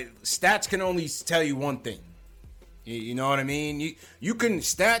 Listen, stats can only tell you one thing. You know what I mean? You can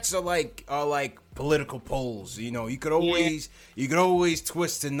stats are like political polls. You know, you could always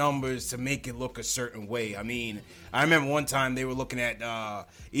twist the numbers to make it look a certain way. I mean, I remember one time they were looking at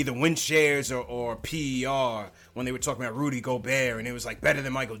either win shares or PER when they were talking about Rudy Gobert, and it was like better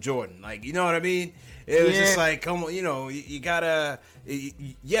than Michael Jordan. Like, you know what I mean? It was just like, come on, you know, you gotta.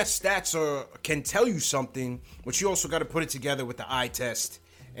 Yes, stats can tell you something, but you also got to put it together with the eye test.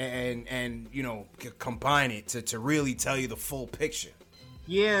 And you know, combine it to really tell you the full picture.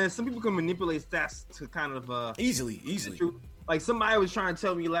 Yeah, some people can manipulate stats to kind of easily. Like somebody was trying to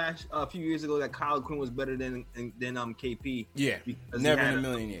tell me a few years ago that Kyle Quinn was better than KP. Yeah, never in a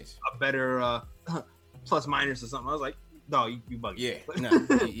million years. A better plus minus or something. I was like, no, you bugging. Yeah,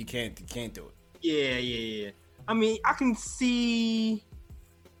 no, you can't do it. Yeah. I mean, I can see.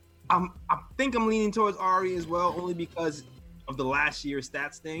 I think I'm leaning towards Ari as well, only because of the last year's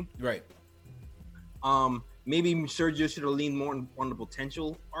stats thing. Right. Maybe Sergio should have leaned more on the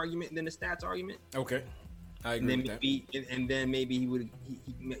potential argument than the stats argument. Okay. I agree with that. And then maybe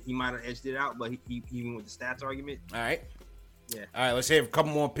he might have edged it out, but he went with the stats argument. All right. Yeah. All right, let's have a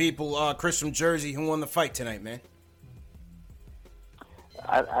couple more people. Chris from Jersey, who won the fight tonight, man?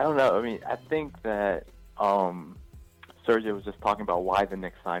 I don't know. I mean, I think that Sergio was just talking about why the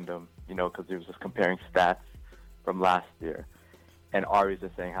Knicks signed him, you know, because he was just comparing stats from last year. And Ari's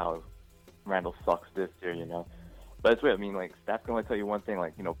just saying how Randall sucks this year, you know. But it's weird. I mean, like, stats can only tell you one thing.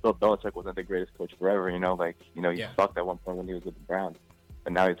 Like, you know, Bill Belichick wasn't the greatest coach forever, you know. Like, you know, he sucked at one point when he was with the Browns.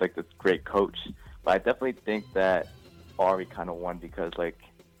 But now he's, like, this great coach. But I definitely think that Ari kind of won because, like,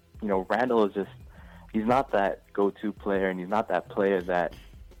 you know, Randall is just – he's not that go-to player, and he's not that player that,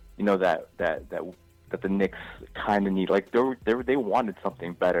 you know, that the Knicks kind of need. Like, they wanted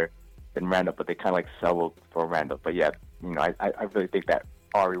something better than Randall, but they kind of, like, settled for Randall. But, yeah, you know, I really think that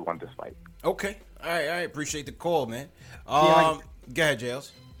Ari won this fight. Okay. All right. Appreciate the call, man. Go ahead,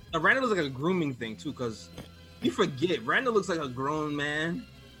 Jails. Randall looks like a grooming thing, too, because you forget, Randall looks like a grown man,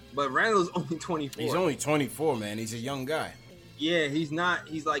 but Randall's only 24. He's only 24, man. He's a young guy. Yeah, he's not.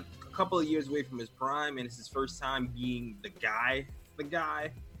 He's like a couple of years away from his prime, and it's his first time being the guy.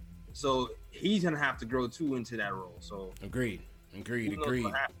 So he's going to have to grow, too, into that role. So Agreed.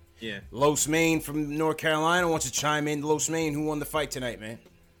 Yeah. Los Maine from North Carolina wants to chime in. Los Maine, who won the fight tonight, man?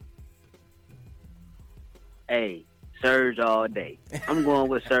 Hey, Serge all day. I'm going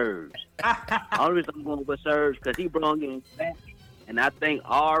with Serge. Only reason I'm going with Serge because he brung in stats, and I think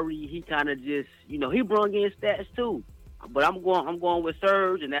Ari, he kind of just, you know, he brung in stats too. But I'm going with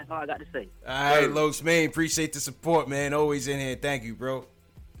Serge, and that's all I got to say. All right, Los Maine, appreciate the support, man. Always in here. Thank you, bro.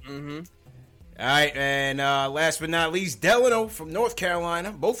 Mm-hmm. All right, and last but not least, Delano from North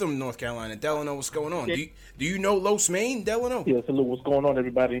Carolina. Both of them North Carolina. Delano, what's going on? Do you know Los Maine, Delano? Yeah, salute. What's going on,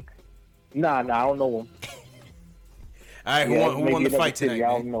 everybody? Nah, I don't know him. All right, who won the fight tonight, I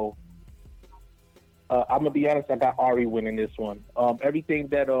don't know. I'm going to be honest, I got Ari winning this one. Everything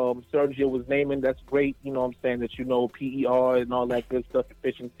that Sergio was naming, that's great. You know what I'm saying? That you know, PER and all that good stuff,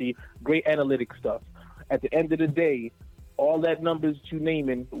 efficiency, great analytic stuff. At the end of the day, all that numbers you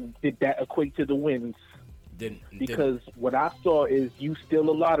naming, did that equate to the wins? Didn't. Because what I saw is you still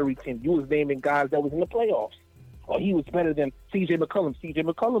a lottery team. You was naming guys that was in the playoffs. Or he was better than C.J. McCollum. C.J.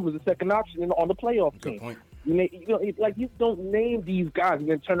 McCollum was the second option on the playoff team. Good point. You know, like, you don't name these guys and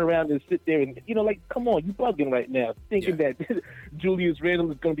then turn around and sit there and, you know, like, come on, you bugging right now. Thinking that Julius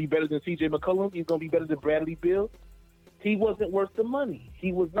Randle is going to be better than C.J. McCollum. He's going to be better than Bradley Beal. He wasn't worth the money.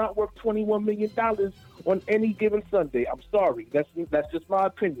 He was not worth $21 million on any given Sunday. I'm sorry. That's just my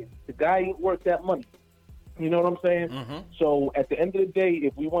opinion. The guy ain't worth that money. You know what I'm saying? Mm-hmm. So at the end of the day,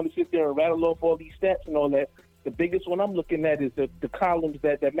 if we want to sit there and rattle off all these stats and all that, the biggest one I'm looking at is the columns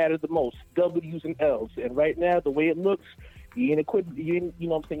that matter the most, W's and L's. And right now, the way it looks, you ain't you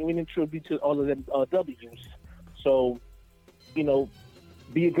know what I'm saying, you ain't in tribute to all of them W's. So, you know,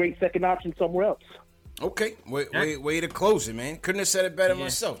 be a great second option somewhere else. Okay, way to close it, man. Couldn't have said it better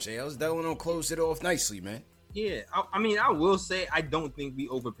myself, JLs. Delano closed it off nicely, man. Yeah, I mean, I will say I don't think we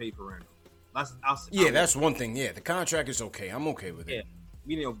overpaid for Randall. That's one thing. Yeah, the contract is okay. I'm okay with it. Yeah,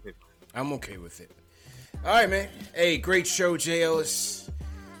 we didn't overpay for him. I'm okay with it. All right, man. Hey, great show, JLs.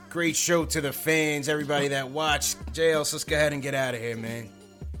 Great show to the fans, everybody that watched. JLs, let's go ahead and get out of here, man.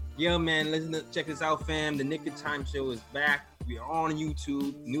 Yeah, man. Check this out, fam. The Nick of Time show is back. We are on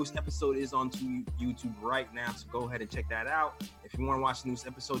YouTube. Newest episode is on YouTube right now, so go ahead and check that out. If you want to watch the newest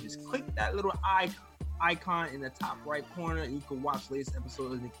episode, just click that little icon in the top right corner, and you can watch the latest episode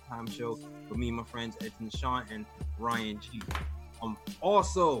of the Nick Time Show with me and my friends Edson Sean and Ryan G.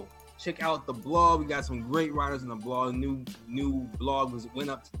 Also, check out the blog. We got some great writers in the blog. New blog went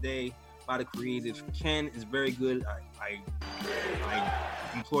up today by the creative Ken. Is very good. I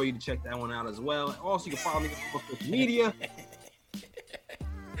implore you to check that one out as well. Also, you can follow me on social media.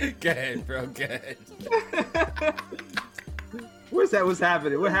 Go ahead, bro. Go ahead. What's that? What's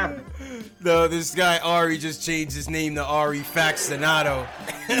happening? What happened? No, this guy Ari just changed his name to Ari Faxinato.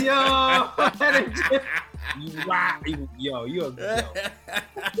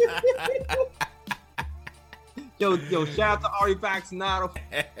 Yo, shout out to Ari Faxinato.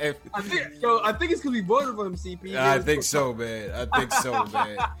 I think it's because we voted for him, CP. I think so, man.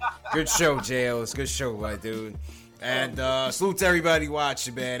 Good show, JL. Good show, my dude. And salute to everybody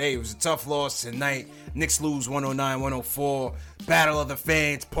watching, man. Hey, it was a tough loss tonight. Knicks lose 109-104. Battle of the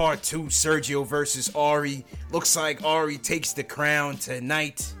Fans, Part 2, Sergio versus Ari. Looks like Ari takes the crown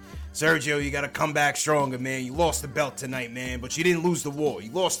tonight. Sergio, you got to come back stronger, man. You lost the belt tonight, man, but you didn't lose the war.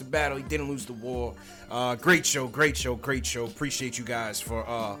 You lost the battle. You didn't lose the war. Great show. Appreciate you guys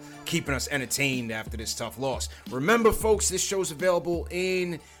for keeping us entertained after this tough loss. Remember, folks, this show's available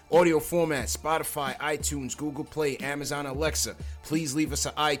in audio format, Spotify, iTunes, Google Play, Amazon, Alexa. Please leave us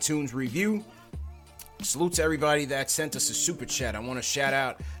an iTunes review. Salute to everybody that sent us a super chat. I want to shout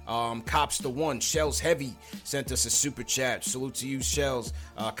out Cops the One. Shells Heavy sent us a super chat. Salute to you, Shells.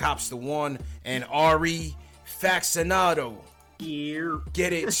 Cops the One and Ari Faxinato. Here.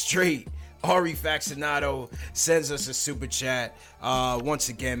 Get it straight. Ari Faxinato sends us a super chat. Once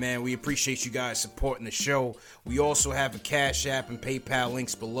again, man, we appreciate you guys supporting the show. We also have a Cash App and PayPal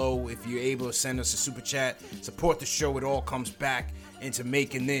links below. If you're able to send us a super chat, support the show. It all comes back into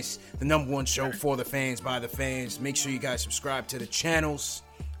making this the #1 show for the fans, by the fans. Make sure you guys subscribe to the channels.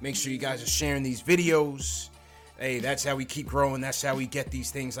 Make sure you guys are sharing these videos. Hey, that's how we keep growing. That's how we get these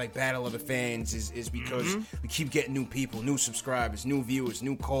things like Battle of the Fans is because we keep getting new people, new subscribers, new viewers,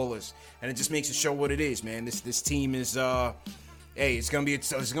 new callers, and it just makes the show what it is, man. This team is hey, it's gonna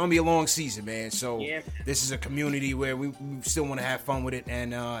be a long season, man. So This is a community where we still want to have fun with it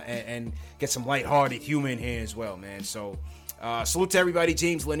and get some lighthearted humor in here as well, man. So salute to everybody.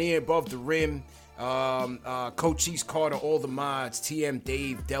 James Lanier, Above the Rim, Coach East Carter, all the mods, TM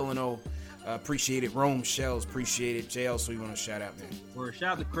Dave, Delano. Appreciate it. Rome Shells, appreciate it. JL, so you want to shout out, man? Or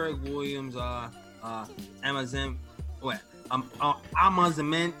shout out to Craig Williams, Amazon,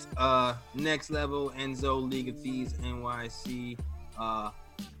 Next Level, Enzo, League of Thieves, NYC,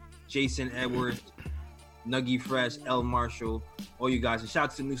 Jason Edwards, Nuggy Fresh, L Marshall, all you guys. And shout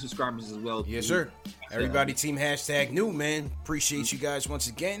out to new subscribers as well. Yes, sir. Everybody, team #new, man. Appreciate you guys once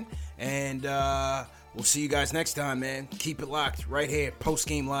again. And we'll see you guys next time, man. Keep it locked right here. Post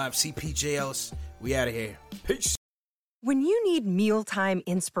Game Live, CPJLs. We out of here. Peace. When you need mealtime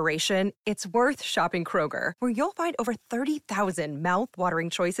inspiration, it's worth shopping Kroger, where you'll find over 30,000 mouth-watering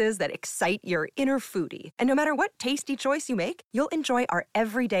choices that excite your inner foodie. And no matter what tasty choice you make, you'll enjoy our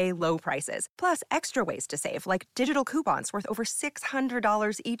everyday low prices, plus extra ways to save, like digital coupons worth over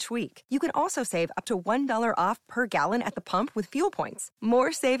 $600 each week. You can also save up to $1 off per gallon at the pump with fuel points.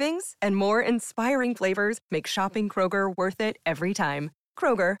 More savings and more inspiring flavors make shopping Kroger worth it every time.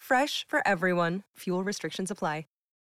 Kroger, fresh for everyone. Fuel restrictions apply.